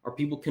 awesome. Are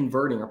people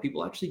converting? Are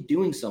people actually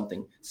doing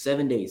something?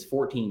 7 days,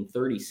 14,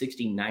 30,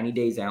 60, 90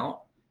 days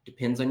out?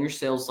 Depends on your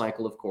sales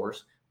cycle, of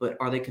course, but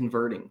are they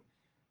converting?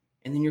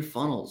 And then your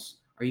funnels.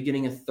 Are you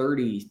getting a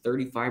 30,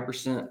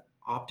 35%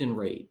 opt-in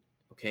rate?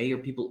 Okay, are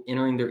people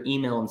entering their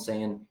email and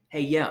saying,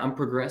 hey, yeah, I'm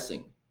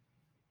progressing.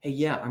 Hey,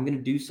 yeah, I'm going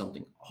to do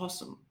something.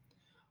 Awesome.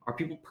 Are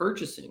people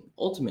purchasing?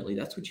 Ultimately,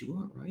 that's what you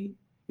want, right?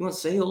 You want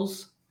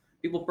sales.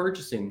 People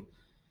purchasing.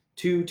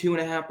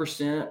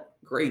 2.5%.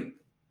 Great.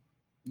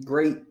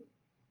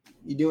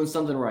 You're doing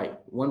something right.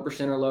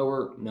 1% or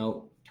lower.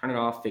 No, turn it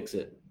off. Fix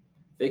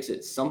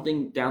it.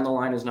 Something down the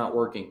line is not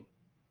working.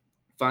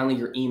 Finally,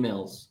 your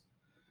emails.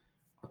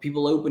 Are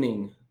people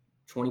opening?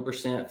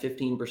 20%,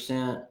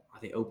 15%. Are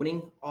they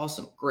opening?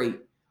 Awesome. Great.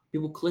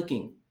 People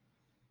clicking?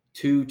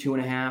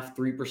 2.5%,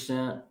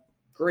 3%.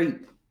 Great.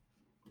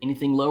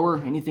 Anything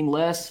lower? Anything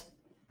less?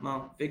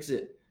 Well, fix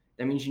it.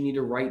 That means you need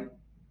to write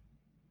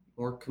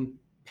more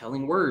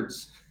compelling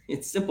words.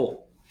 It's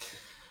simple.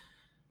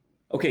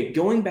 Okay,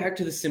 going back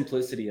to the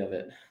simplicity of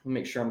it. Let me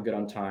make sure I'm good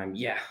on time.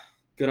 Yeah,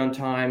 good on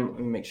time. Let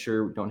me make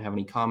sure we don't have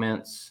any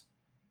comments.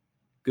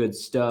 Good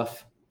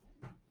stuff.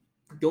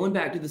 Going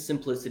back to the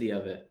simplicity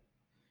of it.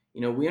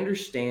 We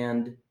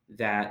understand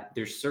that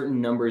there's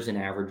certain numbers and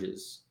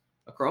averages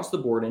across the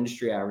board,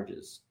 industry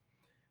averages.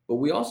 But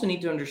we also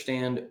need to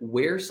understand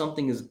where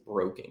something is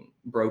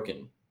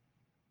broken.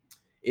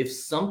 If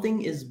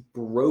something is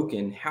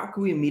broken, how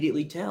can we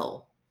immediately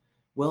tell?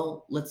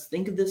 Well, let's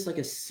think of this like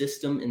a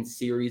system and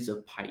series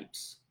of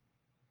pipes.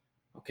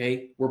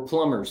 Okay, we're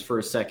plumbers for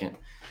a second.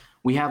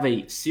 We have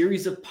a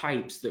series of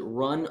pipes that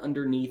run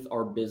underneath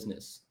our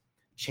business,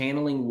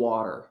 channeling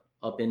water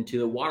up into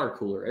the water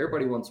cooler.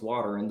 Everybody wants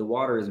water, and the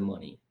water is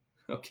money.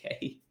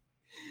 Okay,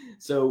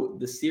 so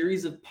the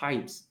series of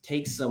pipes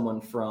takes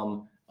someone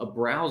from a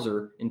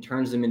browser and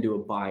turns them into a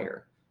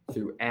buyer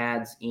through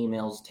ads,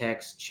 emails,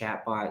 texts,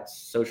 chatbots,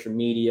 social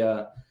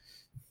media,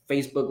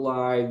 Facebook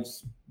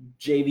Lives,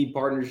 JV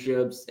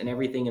partnerships, and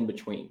everything in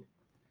between.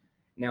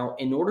 Now,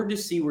 in order to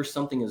see where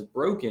something is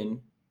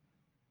broken,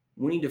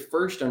 we need to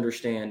first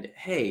understand,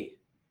 hey,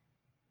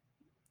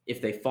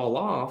 if they fall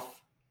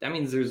off, that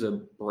means there's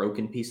a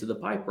broken piece of the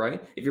pipe,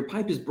 right? If your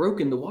pipe is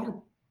broken, the water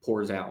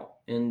pours out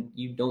and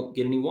you don't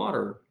get any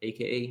water,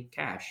 aka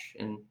cash.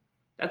 And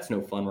that's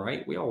no fun,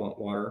 right? We all want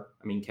water.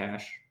 I mean,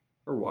 cash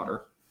or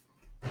water.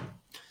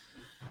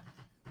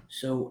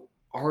 So,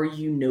 are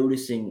you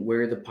noticing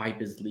where the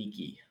pipe is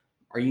leaky?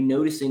 Are you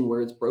noticing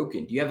where it's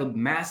broken? Do you have a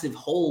massive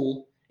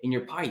hole in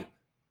your pipe?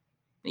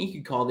 And you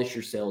could call this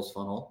your sales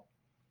funnel,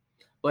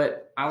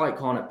 but I like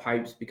calling it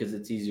pipes because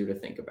it's easier to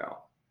think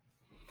about.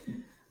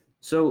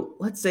 So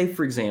let's say,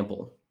 for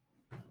example,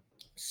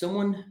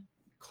 someone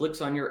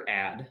clicks on your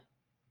ad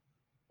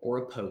or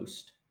a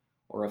post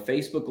or a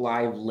Facebook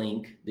Live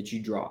link that you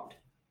dropped.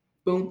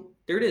 Boom,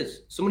 there it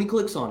is. Somebody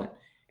clicks on it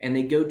and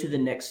they go to the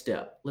next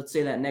step. Let's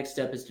say that next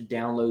step is to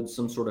download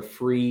some sort of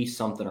free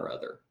something or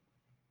other.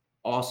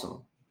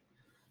 Awesome.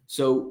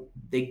 So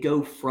they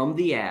go from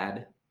the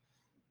ad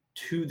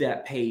to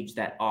that page,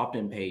 that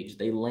opt-in page.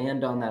 They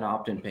land on that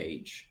opt-in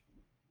page.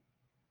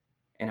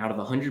 And out of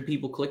 100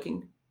 people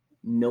clicking,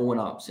 no one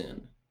opts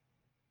in.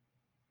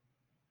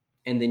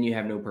 And then you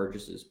have no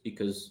purchases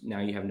because now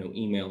you have no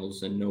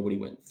emails and nobody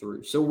went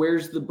through. So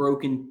where's the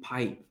broken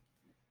pipe?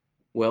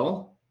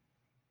 Well,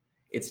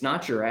 it's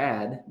not your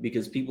ad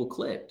because people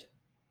clicked.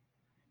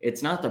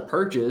 It's not the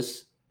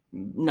purchase,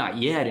 not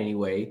yet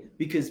anyway,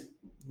 because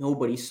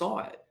nobody saw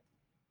it.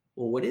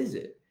 Well, what is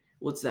it?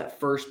 Well, it's that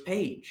first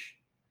page.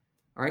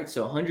 All right,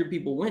 so 100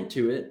 people went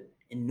to it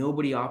and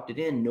nobody opted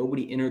in,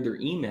 nobody entered their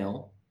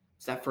email.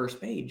 It's that first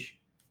page.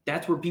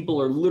 That's where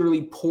people are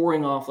literally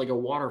pouring off like a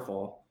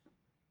waterfall.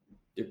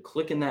 They're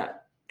clicking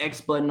that X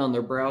button on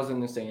their browser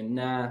and they're saying,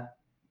 nah,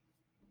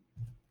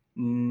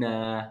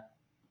 no,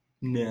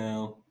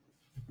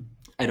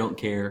 I don't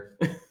care.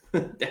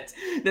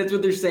 That's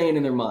what they're saying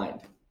in their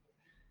mind.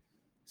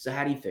 So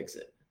how do you fix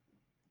it?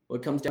 Well,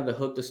 it comes down to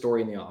hook the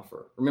story and the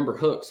offer. Remember,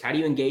 hooks. How do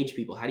you engage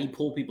people? How do you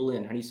pull people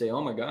in? How do you say,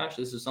 oh my gosh,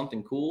 this is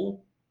something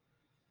cool?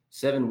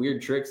 7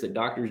 weird tricks that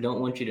doctors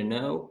don't want you to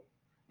know.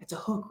 It's a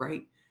hook,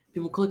 right?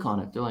 People click on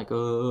it. They're like,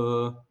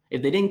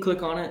 if they didn't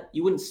click on it,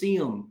 you wouldn't see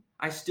them.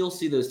 I still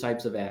see those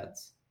types of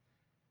ads.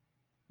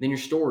 Then your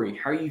story.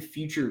 How are you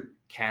future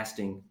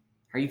casting?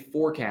 How are you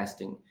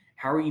forecasting?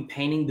 How are you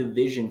painting the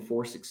vision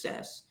for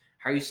success?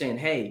 How are you saying,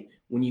 hey,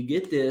 when you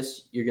get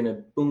this, you're going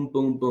to boom,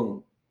 boom,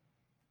 boom.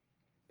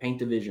 Paint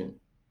the vision.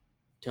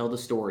 Tell the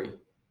story.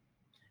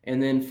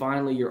 And then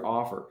finally, your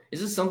offer.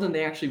 Is this something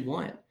they actually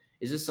want?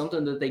 Is this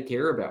something that they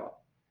care about?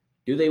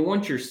 Do they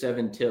want your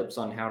 7 tips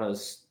on how to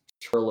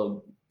twirl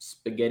a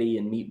spaghetti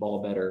and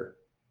meatball better?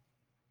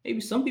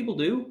 Maybe some people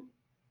do.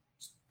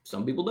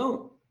 Some people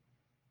don't.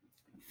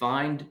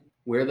 Find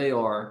where they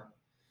are,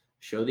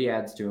 show the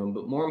ads to them,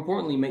 but more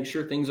importantly, make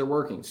sure things are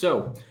working.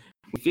 So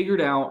we figured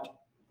out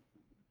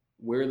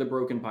where the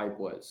broken pipe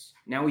was.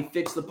 Now we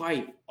fixed the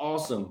pipe.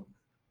 Awesome.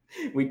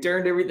 We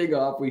turned everything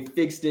off. We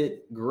fixed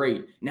it.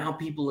 Great. Now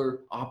people are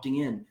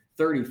opting in.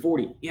 30,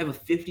 40. You have a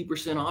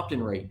 50%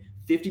 opt-in rate.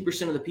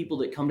 50% of the people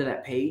that come to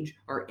that page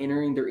are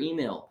entering their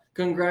email.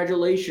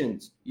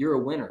 Congratulations. You're a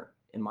winner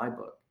in my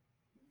book.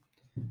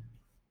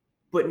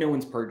 But no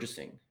one's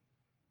purchasing.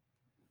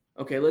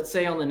 Okay, let's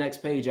say on the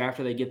next page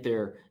after they get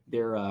their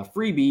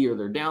freebie or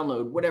their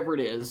download, whatever it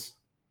is,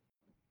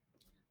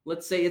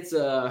 let's say it's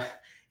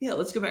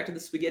let's go back to the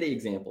spaghetti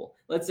example.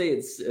 Let's say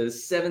it's a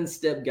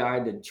 7-step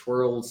guide to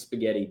twirl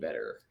spaghetti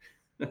better.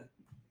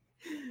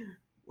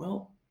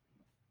 Well,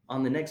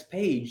 on the next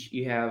page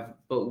you have,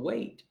 but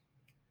wait,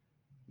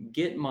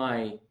 get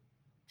my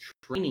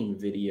training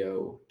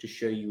video to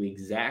show you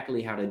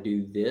exactly how to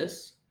do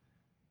this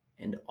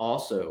and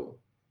also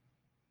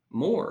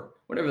more,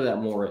 whatever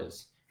that more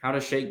is. How to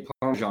shake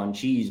Parmesan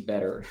cheese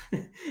better.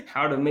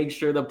 How to make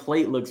sure the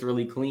plate looks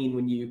really clean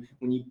when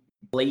you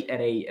plate at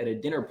a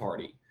dinner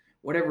party.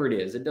 Whatever it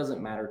is, it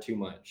doesn't matter too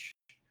much.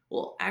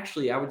 Well,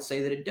 actually, I would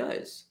say that it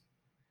does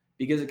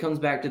because it comes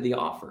back to the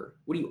offer.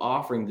 What are you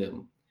offering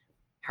them?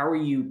 How are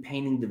you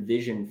painting the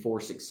vision for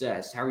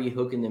success? How are you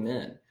hooking them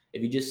in?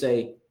 If you just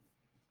say,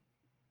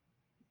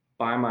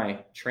 buy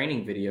my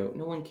training video,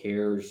 no one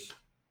cares.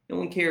 No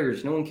one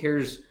cares. No one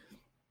cares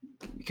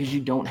because you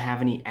don't have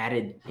any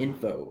added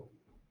info.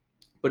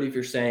 But if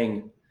you're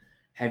saying,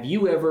 have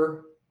you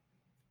ever,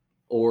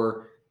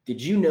 or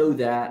did you know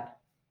that,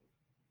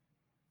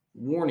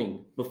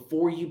 warning,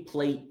 before you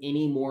plate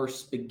any more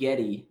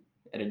spaghetti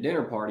at a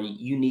dinner party,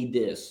 you need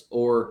this.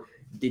 Or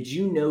did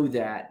you know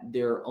that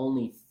there are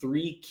only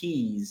 3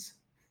 keys?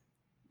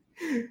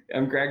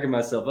 I'm cracking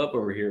myself up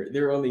over here.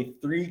 There are only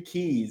 3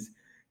 keys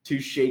to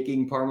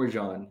shaking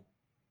Parmesan.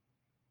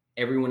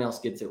 Everyone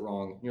else gets it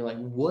wrong. You're like,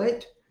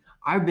 what?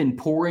 I've been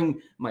pouring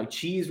my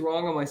cheese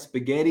wrong on my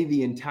spaghetti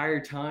the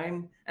entire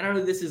time. And I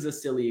know this is a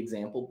silly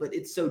example, but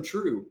it's so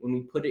true when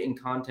we put it in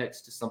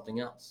context to something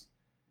else.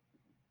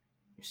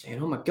 You're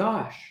saying, oh my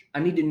gosh,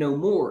 I need to know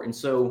more. And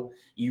so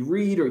you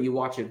read or you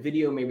watch a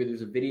video. Maybe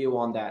there's a video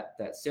on that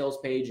sales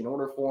page and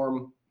order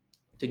form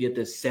to get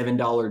this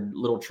 $7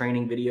 little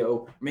training video.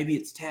 Or maybe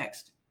it's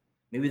text.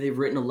 Maybe they've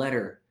written a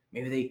letter.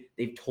 Maybe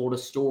they've told a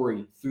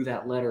story through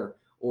that letter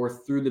or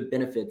through the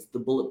benefits, the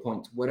bullet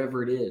points,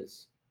 whatever it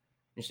is.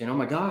 You're saying, oh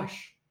my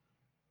gosh,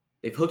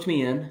 they've hooked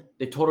me in.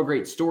 They've told a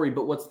great story,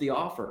 but what's the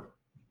offer?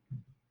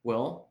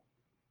 Well,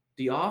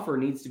 the offer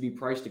needs to be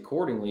priced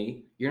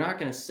accordingly. You're not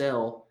going to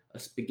sell a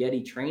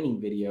spaghetti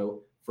training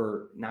video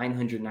for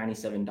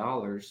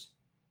 $997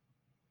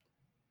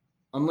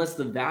 unless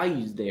the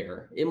value's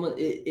there.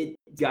 It's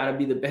got to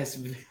be the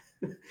best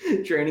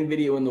training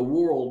video in the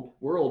world,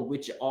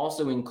 which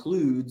also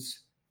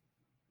includes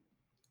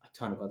a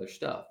ton of other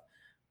stuff.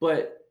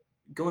 But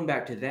going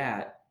back to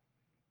that,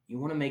 you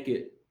want to make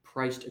it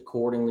priced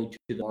accordingly to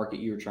the market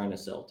you're trying to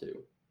sell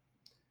to.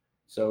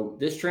 So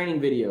this training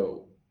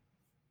video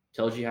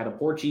tells you how to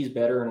pour cheese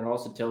better, and it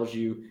also tells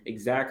you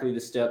exactly the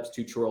steps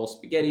to twirl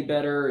spaghetti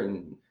better,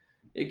 and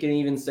it can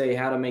even say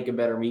how to make a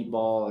better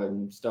meatball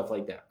and stuff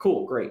like that.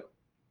 Cool, great.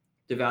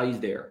 The value's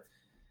there.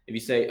 If you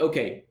say,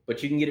 okay,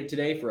 but you can get it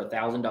today for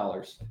 $1,000,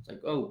 it's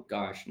like, oh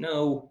gosh,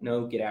 no,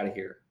 get out of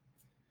here.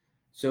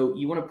 So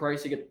you want to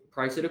price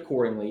it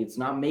accordingly. It's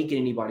not making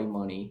anybody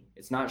money.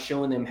 It's not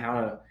showing them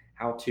how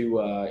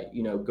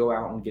to go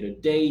out and get a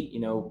date,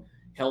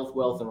 health,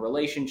 wealth, and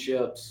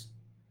relationships.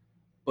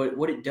 But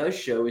what it does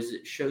show is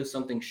it shows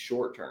something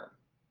short term.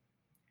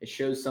 It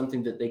shows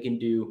something that they can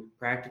do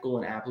practical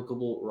and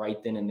applicable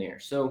right then and there.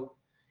 So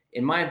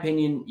in my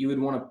opinion, you would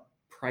want to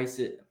price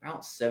it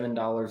about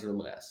 $7 or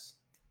less.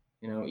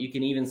 You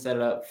can even set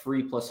it up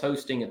free plus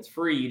hosting. It's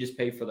free. You just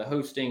pay for the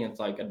hosting. It's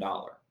like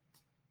 $1.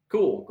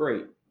 Cool.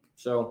 Great.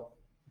 So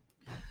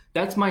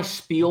that's my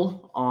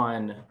spiel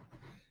on, you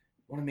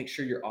want to make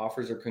sure your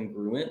offers are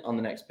congruent on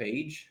the next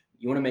page.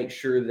 You want to make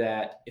sure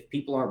that if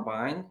people aren't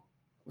buying,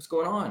 what's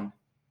going on?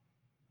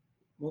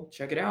 Well,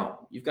 check it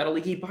out. You've got a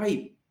leaky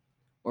pipe,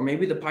 or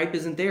maybe the pipe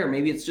isn't there.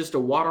 Maybe it's just a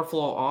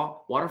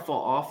waterfall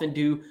off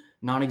into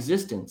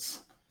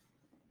non-existence.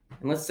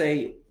 And let's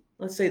say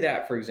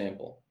that, for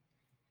example,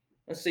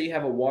 let's say you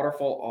have a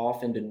waterfall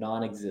off into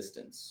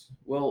non-existence.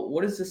 Well,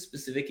 what is the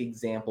specific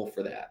example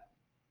for that?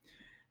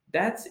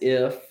 That's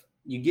if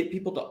you get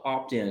people to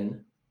opt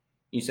in.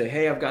 You say,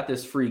 hey, I've got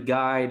this free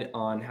guide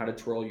on how to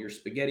twirl your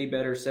spaghetti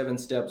better, 7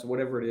 steps,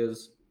 whatever it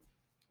is.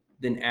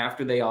 Then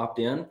after they opt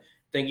in,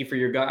 thank you for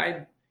your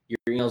guide. Your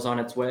email's on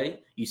its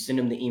way. You send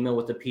them the email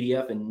with the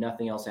PDF and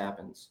nothing else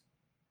happens.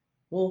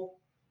 Well,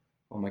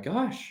 oh my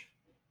gosh,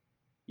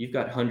 you've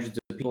got hundreds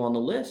of people on the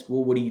list.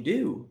 Well, what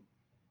do?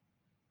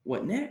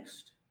 What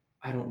next?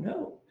 I don't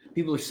know.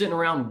 People are sitting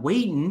around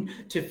waiting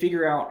to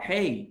figure out,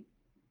 hey,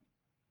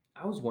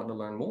 I was wanting to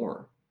learn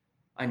more.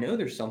 I know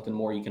there's something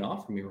more you can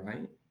offer me,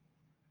 right?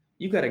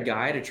 You've got a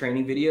guide, a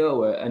training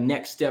video, a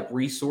next step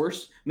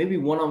resource, maybe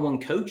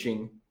one-on-one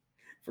coaching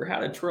for how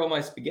to twirl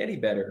my spaghetti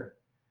better.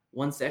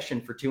 One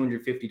session for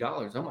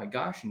 $250. Oh my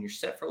gosh, and you're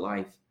set for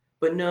life.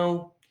 But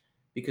no,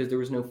 because there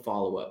was no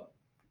follow-up.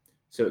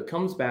 So it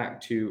comes back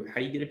to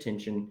how do you get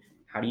attention,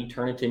 how do you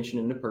turn attention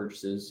into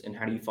purchases, and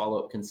how do you follow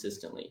up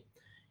consistently?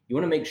 You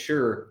want to make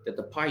sure that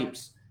the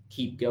pipes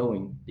keep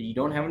going, that you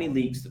don't have any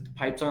leaks, that the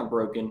pipes aren't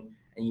broken,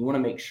 and you want to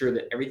make sure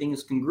that everything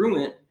is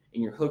congruent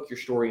in your hook, your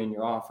story, and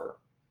your offer.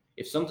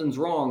 If something's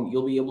wrong,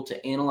 you'll be able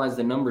to analyze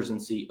the numbers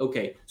and see,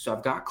 okay, so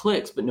I've got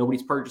clicks, but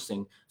nobody's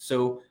purchasing.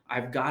 So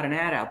I've got an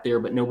ad out there,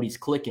 but nobody's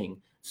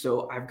clicking.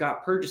 So I've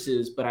got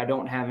purchases, but I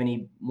don't have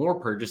any more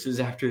purchases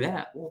after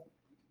that. Well,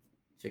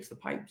 fix the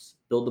pipes,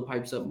 build the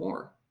pipes up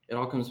more. It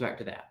all comes back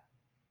to that.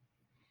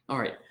 All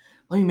right,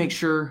 let me make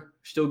sure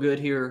still good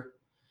here.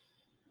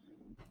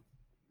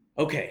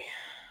 Okay,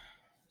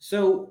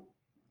 so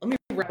let me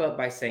wrap up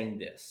by saying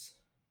this.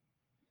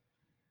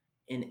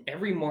 In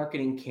every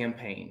marketing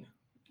campaign,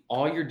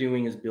 all you're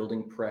doing is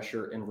building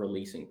pressure and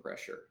releasing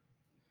pressure.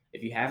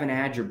 If you have an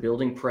ad, you're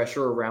building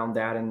pressure around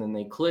that, and then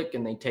they click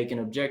and they take an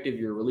objective,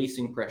 you're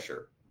releasing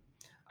pressure.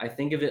 I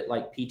think of it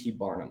like P.T.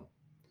 Barnum.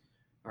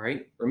 All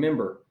right,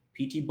 remember,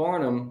 P.T.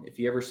 Barnum, if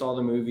you ever saw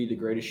the movie The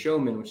Greatest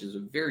Showman, which is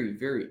a very,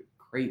 very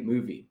great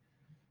movie,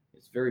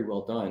 it's very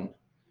well done.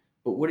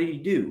 But what did he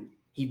do?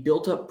 He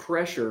built up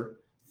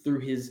pressure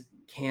through his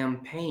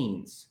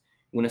campaigns.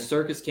 When a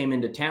circus came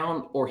into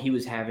town or he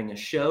was having a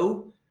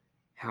show,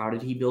 how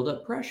did he build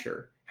up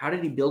pressure? How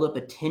did he build up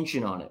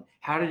attention on it?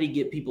 How did he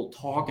get people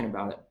talking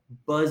about it,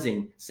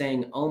 buzzing,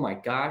 saying, oh my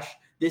gosh,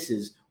 this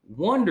is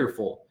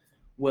wonderful?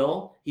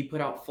 Well, he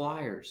put out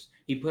flyers.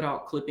 He put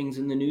out clippings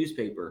in the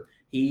newspaper.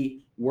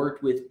 He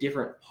worked with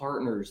different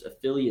partners,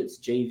 affiliates,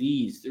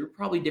 JVs. There were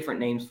probably different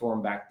names for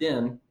them back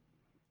then,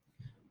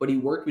 but he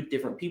worked with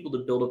different people to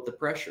build up the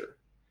pressure.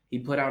 He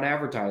put out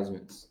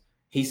advertisements.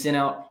 He sent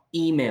out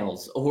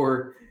emails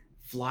or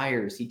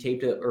flyers. He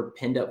taped up or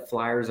pinned up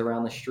flyers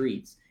around the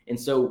streets. And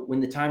so when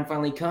the time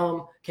finally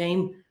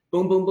came,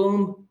 boom, boom,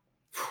 boom,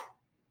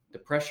 the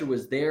pressure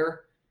was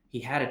there. He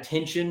had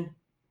attention,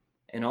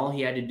 and all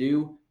he had to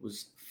do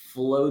was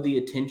flow the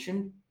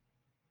attention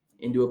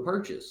into a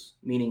purchase,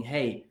 meaning,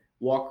 hey,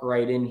 walk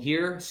right in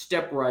here,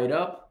 step right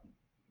up.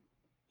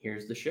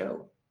 Here's the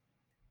show.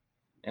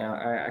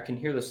 Now, I can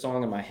hear the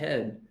song in my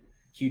head,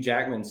 Hugh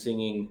Jackman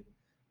singing,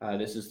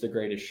 This is the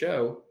Greatest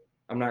Show.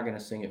 I'm not going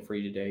to sing it for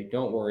you today.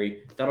 Don't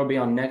worry. That'll be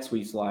on next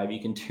week's live. You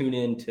can tune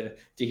in to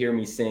hear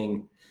me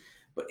sing.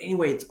 But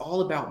anyway, it's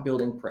all about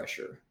building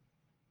pressure.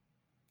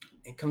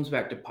 It comes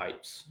back to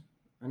pipes.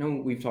 I know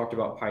we've talked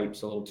about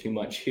pipes a little too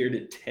much here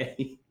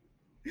today,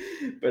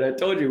 but I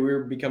told you we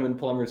were becoming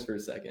plumbers for a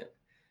second.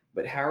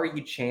 But how are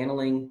you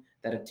channeling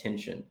that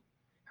attention?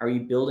 How are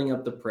you building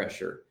up the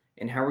pressure?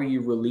 And how are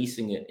you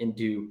releasing it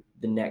into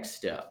the next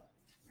step?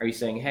 Are you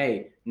saying,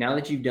 hey, now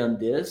that you've done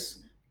this,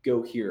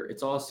 go here?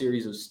 It's all a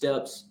series of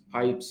steps,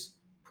 pipes,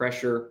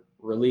 pressure,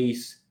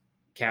 release,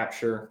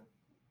 capture.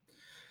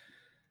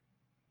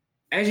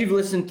 As you've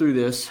listened through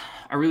this,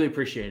 I really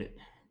appreciate it.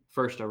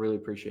 First, I really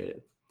appreciate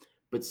it.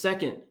 But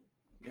second,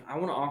 I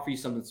want to offer you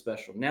something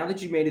special. Now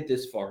that you've made it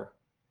this far,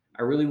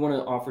 I really want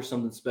to offer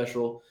something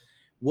special.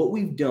 What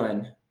we've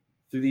done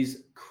through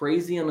these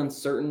crazy and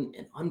uncertain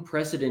and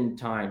unprecedented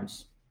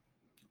times,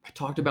 I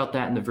talked about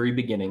that in the very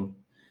beginning.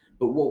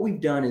 But what we've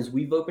done is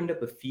we've opened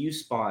up a few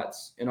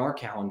spots in our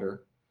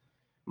calendar.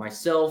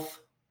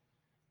 Myself,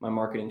 my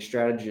marketing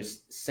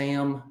strategist,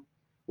 Sam,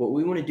 what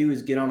we want to do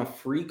is get on a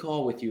free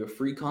call with you, a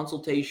free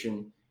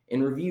consultation,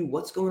 and review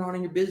what's going on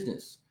in your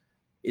business.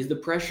 Is the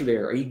pressure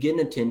there? Are you getting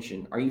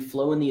attention? Are you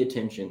flowing the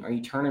attention? Are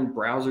you turning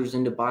browsers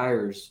into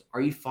buyers? Are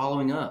you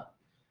following up?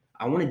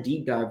 I want to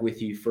deep dive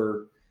with you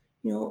for,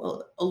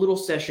 a little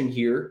session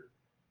here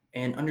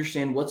and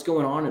understand what's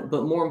going on,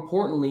 but more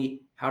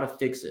importantly, how to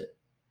fix it.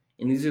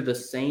 And these are the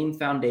same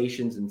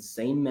foundations and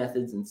same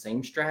methods and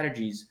same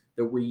strategies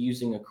that we're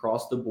using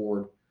across the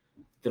board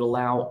that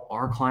allow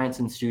our clients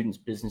and students'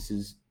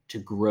 businesses to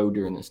grow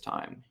during this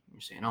time. You're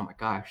saying, oh my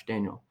gosh,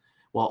 Daniel,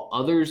 while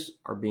others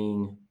are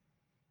being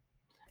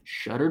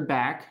shuttered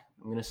back,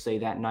 I'm going to say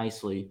that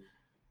nicely,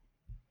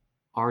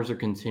 ours are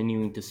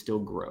continuing to still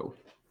grow.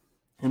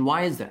 And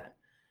why is that?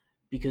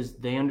 Because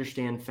they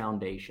understand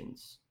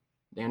foundations.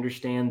 They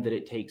understand that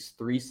it takes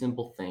three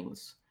simple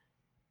things.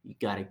 You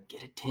got to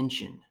get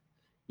attention.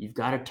 You've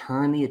got to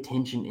turn the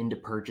attention into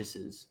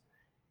purchases.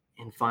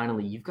 And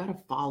finally, you've got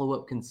to follow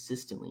up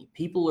consistently.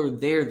 People are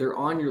there. They're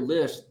on your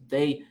list.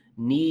 They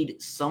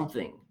need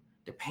something.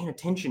 They're paying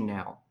attention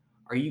now.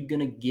 Are you going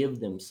to give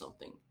them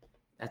something?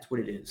 That's what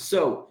it is.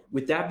 So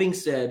with that being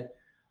said,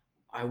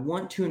 I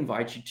want to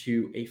invite you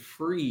to a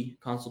free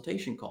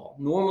consultation call.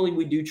 Normally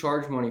we do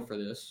charge money for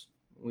this.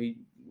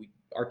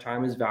 Our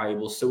time is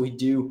valuable, so we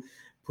do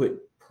put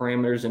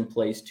parameters in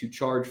place to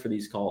charge for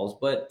these calls.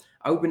 But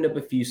I opened up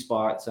a few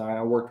spots. I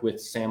worked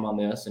with Sam on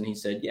this, and he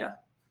said, yeah,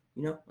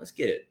 let's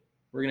get it.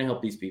 We're going to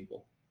help these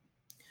people.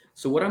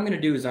 So what I'm going to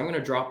do is I'm going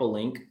to drop a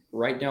link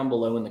right down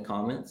below in the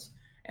comments,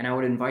 and I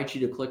would invite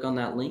you to click on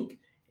that link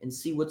and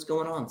see what's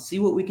going on. See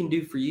what we can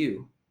do for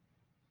you.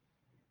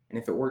 And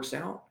if it works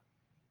out,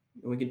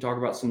 we can talk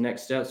about some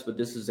next steps, but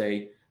this is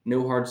a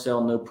no hard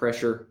sell, no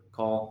pressure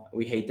call.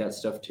 We hate that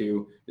stuff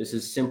too. This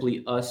is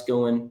simply us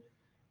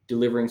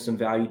delivering some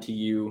value to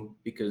you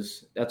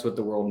because that's what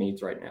the world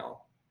needs right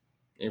now.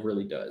 It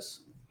really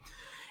does.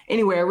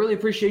 Anyway, I really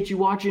appreciate you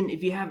watching.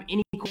 If you have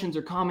any questions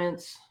or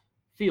comments,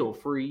 feel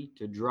free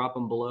to drop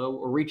them below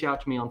or reach out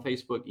to me on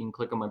Facebook. You can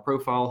click on my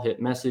profile,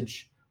 hit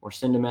message or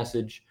send a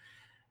message,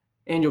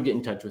 and you'll get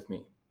in touch with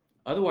me.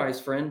 Otherwise,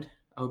 friend,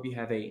 I hope you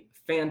have a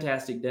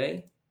fantastic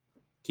day.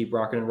 Keep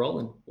rocking and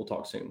rolling. We'll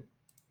talk soon.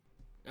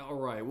 All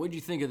right. What'd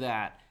you think of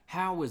that?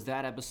 How was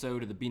that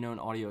episode of the Be Known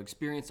Audio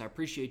Experience? I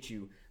appreciate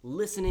you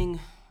listening.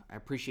 I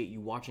appreciate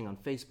you watching on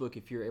Facebook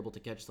if you're able to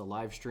catch the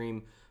live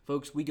stream.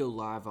 Folks, we go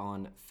live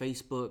on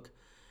Facebook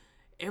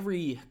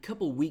every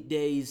couple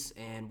weekdays,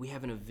 and we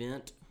have an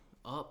event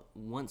up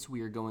once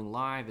we are going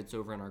live. It's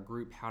over in our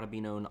group, How to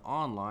Be Known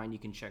Online. You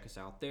can check us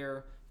out there.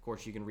 Of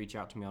course, you can reach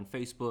out to me on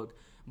Facebook.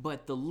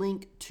 But the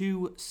link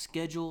to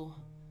schedule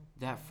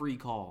that free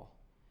call,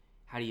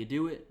 how do you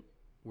do it?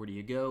 Where do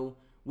you go?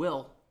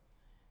 Well,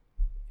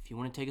 if you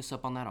want to take us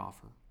up on that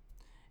offer,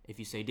 if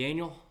you say,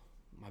 Daniel,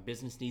 my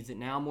business needs it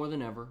now more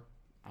than ever,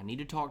 I need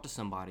to talk to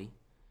somebody,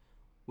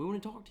 we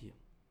want to talk to you.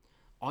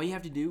 All you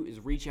have to do is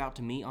reach out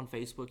to me on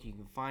Facebook. You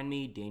can find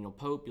me, Daniel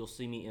Pope. You'll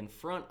see me in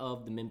front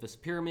of the Memphis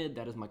Pyramid.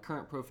 That is my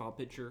current profile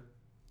picture.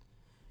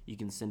 You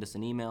can send us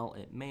an email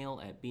at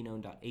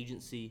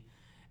mail@beknown.agency,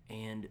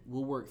 and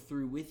we'll work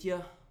through with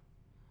you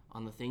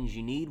on the things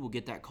you need. We'll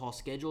get that call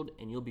scheduled,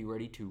 and you'll be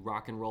ready to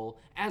rock and roll.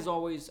 As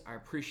always, I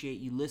appreciate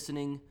you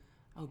listening.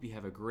 I hope you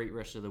have a great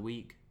rest of the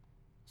week.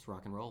 Let's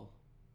rock and roll.